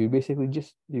 You basically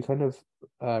you kind of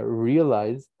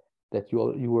realize that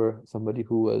you were somebody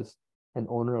who was an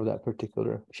owner of that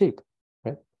particular shape,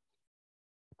 right?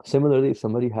 Similarly, if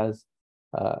somebody has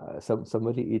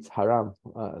somebody eats haram,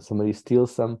 somebody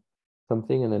steals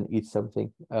something and then eats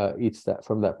that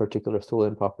from that particular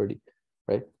stolen property,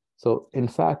 right? So in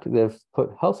fact, they've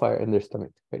put hellfire in their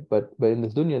stomach, right? But in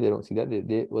this dunya, they don't see that.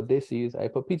 They what they see is I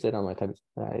put pizza down my tummy.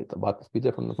 I bought this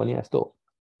pizza from the money I stole,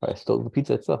 or I stole the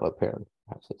pizza itself. Apparently,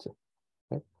 perhaps that's it,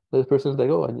 right? So this person's like,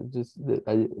 oh,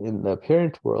 in the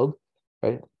apparent world,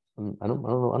 right? I don't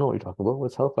know what you're talking about.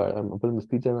 What's hellfire? I'm putting this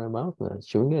pizza in my mouth and I'm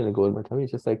chewing it and it goes in my tummy.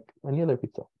 It's just like any other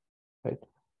pizza, right?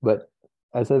 But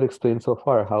as I've explained so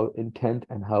far, how intent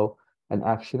and how an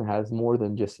action has more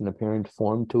than just an apparent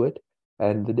form to it,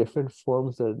 and the different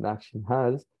forms that an action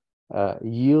has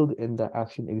yield in that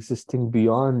action existing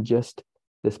beyond just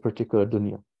this particular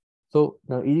dunya. So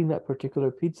now eating that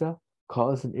particular pizza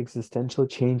caused an existential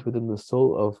change within the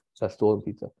soul of that stolen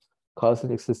pizza, caused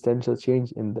an existential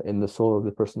change in the soul of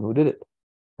the person who did it,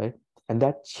 right? And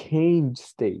that change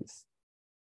stays,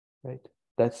 right?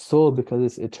 That soul, because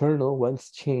it's eternal,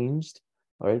 once changed,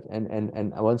 right,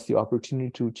 and once the opportunity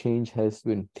to change has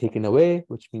been taken away,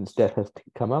 which means death has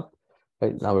come up,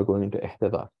 right? Now we're going into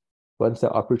ihtidar. Once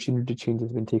the opportunity to change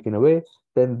has been taken away,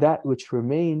 then that which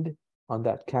remained on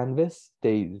that canvas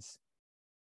stays,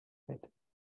 right?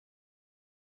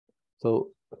 So,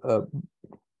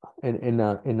 in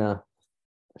a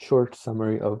short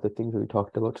summary of the things that we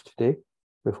talked about today,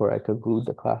 before I conclude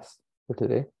the class, for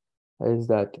today is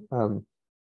that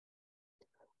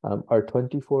our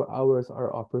 24 hours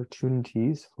are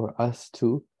opportunities for us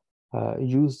to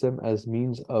use them as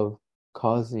means of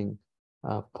causing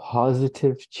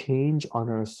positive change on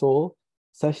our soul,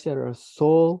 such that our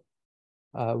soul,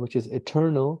 which is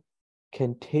eternal,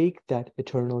 can take that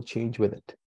eternal change with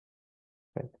it.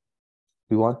 Right?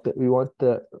 We want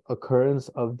the occurrence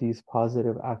of these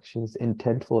positive actions,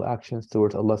 intentful actions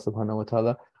towards Allah subhanahu wa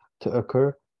ta'ala to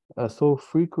occur so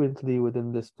frequently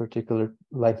within this particular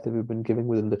life that we've been giving,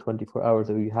 within the 24 hours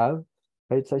that we have,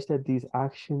 right? Such that these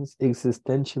actions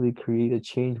existentially create a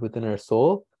change within our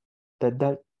soul,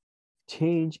 that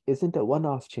change isn't a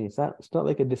one-off change. It's not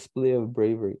like a display of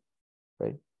bravery,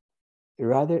 right?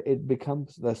 Rather, it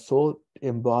becomes, the soul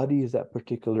embodies that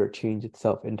particular change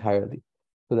itself entirely.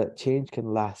 So that change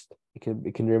can last. It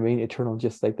can remain eternal,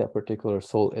 just like that particular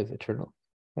soul is eternal,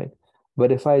 right?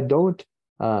 But if I don't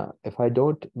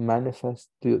manifest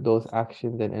those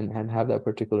actions and have that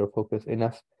particular focus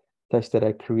enough, such that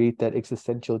I create that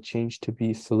existential change to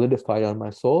be solidified on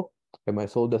my soul, and my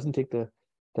soul doesn't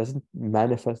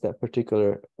manifest that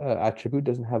particular attribute,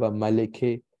 doesn't have a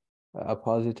maleke, a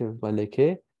positive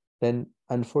maleke, then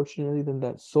unfortunately, then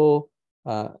that soul,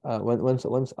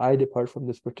 once I depart from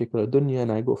this particular dunya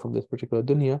and I go from this particular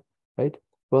dunya, right?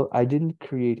 Well, I didn't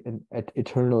create an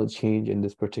eternal change in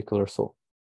this particular soul,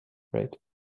 right?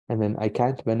 And then I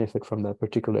can't benefit from that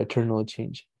particular eternal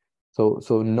change. So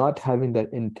not having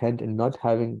that intent and not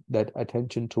having that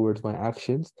attention towards my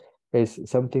actions is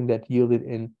something that yielded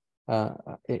in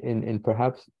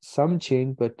perhaps some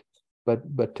change, but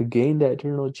to gain that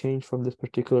eternal change from this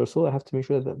particular soul, I have to make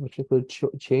sure that particular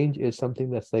change is something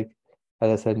that's like,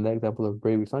 as I said in the example of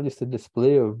bravery, it's not just a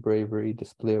display of bravery,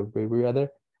 rather,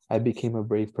 I became a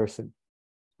brave person,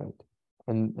 right?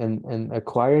 And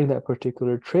acquiring that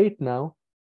particular trait now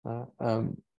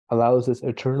allows this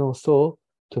eternal soul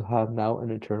to have now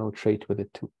an eternal trait with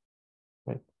it too,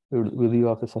 right? We'll leave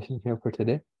off the session here for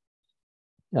today.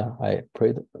 I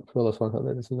pray that for Allah subhanahu wa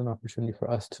ta'ala, this is an opportunity for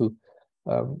us to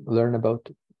learn about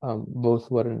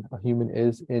both what a human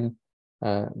is in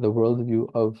the worldview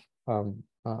of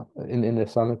in the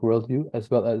Islamic worldview, as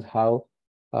well as how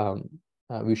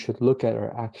we should look at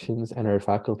our actions and our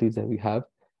faculties that we have,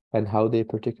 and how they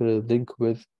particularly link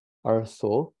with our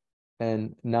soul.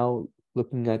 And now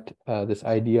looking at this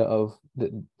idea of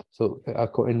in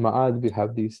Ma'ad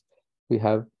we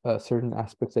have certain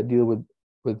aspects that deal with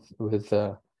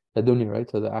the dunya, right?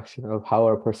 So the action of how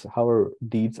our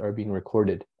deeds are being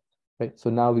recorded, right? So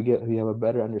now we have a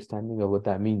better understanding of what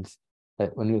that means.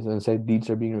 That when we say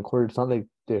deeds are being recorded, it's not like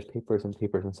there's papers and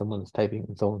papers and someone is typing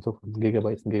and so on and so forth,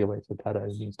 gigabytes and gigabytes of data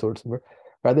is being stored somewhere.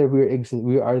 Rather,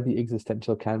 we are the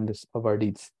existential canvas of our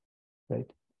deeds, right?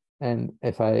 And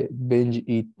if I binge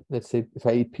eat, let's say if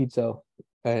I eat pizza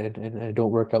and I don't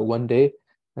work out one day,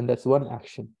 and that's one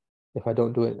action. If I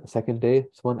don't do it a second day,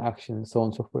 it's one action, and so on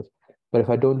and so forth. But if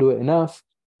I don't do it enough,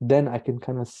 then I can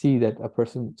kind of see that a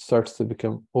person starts to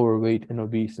become overweight and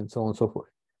obese and so on and so forth.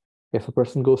 If a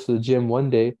person goes to the gym one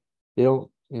day, they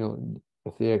don't,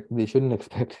 if they shouldn't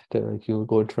expect to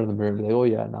go in front of the mirror and be like, oh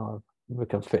yeah, now I've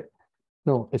become fit.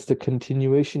 No, it's the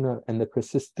continuation and the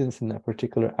persistence in that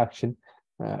particular action,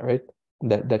 right?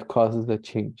 That causes the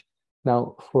change.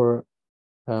 Now, for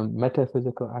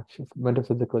metaphysical action,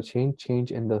 metaphysical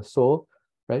change in the soul,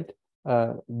 right?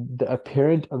 The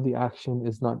apparent of the action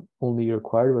is not only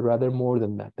required, but rather more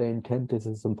than that. The intent is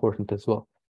as important as well,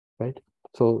 right?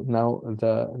 So now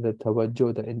the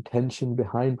tawajjuh, the intention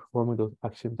behind performing those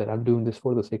actions, that I'm doing this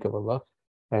for the sake of Allah,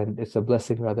 and it's a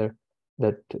blessing rather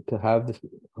that to have this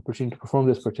opportunity to perform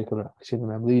this particular action,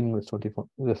 and I'm leading this 24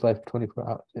 hours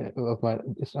of my,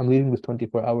 I'm leading this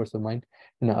 24 hours of mine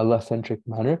in an Allah-centric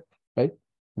manner, right?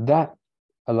 That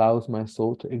allows my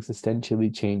soul to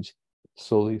existentially change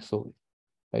slowly,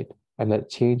 right? And that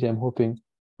change, I'm hoping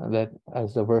that,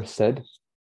 as the verse said,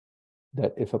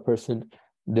 that if a person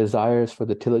desires for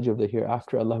the tillage of the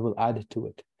hereafter, Allah will add it to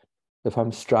it. If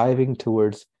I'm striving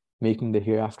towards making the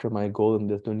hereafter my goal in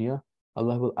this dunya,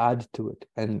 Allah will add to it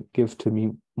and give to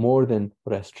me more than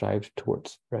what I strived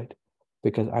towards, right?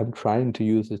 Because I'm trying to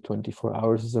use this 24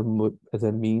 hours as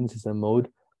a means, as a mode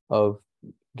of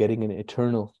getting an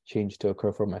eternal change to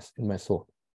occur in my soul,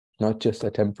 not just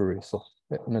a temporary soul,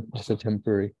 not just a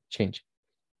temporary change.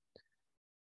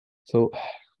 So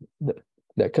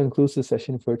that concludes the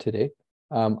session for today.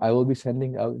 I will be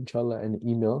sending out, inshallah, an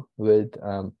email with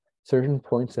certain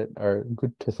points that are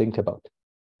good to think about,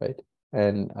 right?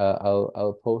 And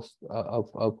I'll post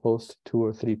 2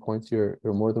 or 3 points. You're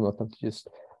more than welcome to just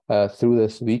through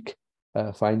this week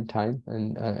find time,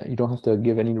 and you don't have to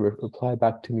give any reply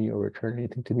back to me or return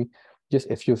anything to me. Just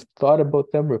if you've thought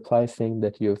about them, reply saying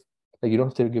that you don't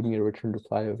have to give me a return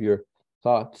reply of your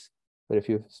thoughts, but if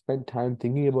you've spent time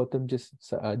thinking about them, just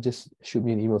shoot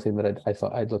me an email saying that I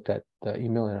thought I'd looked at the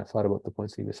email and I thought about the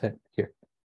points that you said here,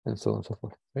 and so on and so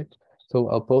forth, right? So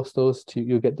I'll post those to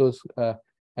you'll get those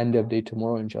end of day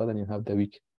tomorrow, inshallah, and you'll have the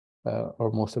week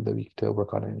or most of the week to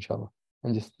work on it, inshallah.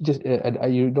 And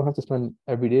you don't have to spend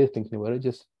every day thinking about it.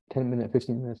 Just 10 minutes,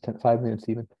 15 minutes, 5 minutes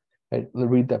even. Right?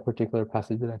 Read that particular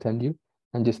passage that I send you,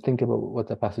 and just think about what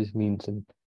the passage means and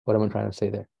what am I trying to say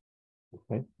there.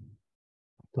 Right.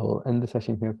 So we'll end the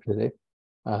session here for today.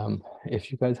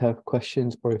 If you guys have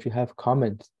questions or if you have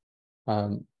comments,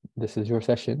 this is your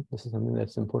session. This is something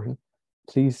that's important.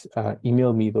 Please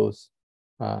email me those,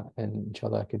 and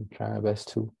inshallah I can try my best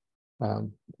to,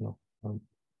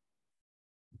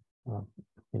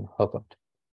 help out.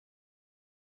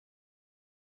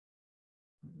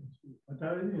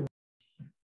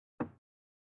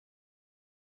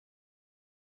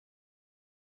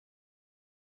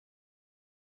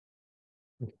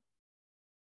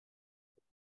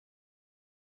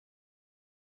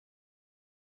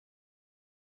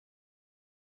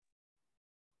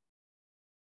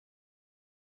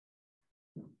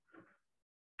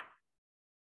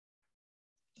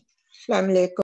 Assalamu alaikum.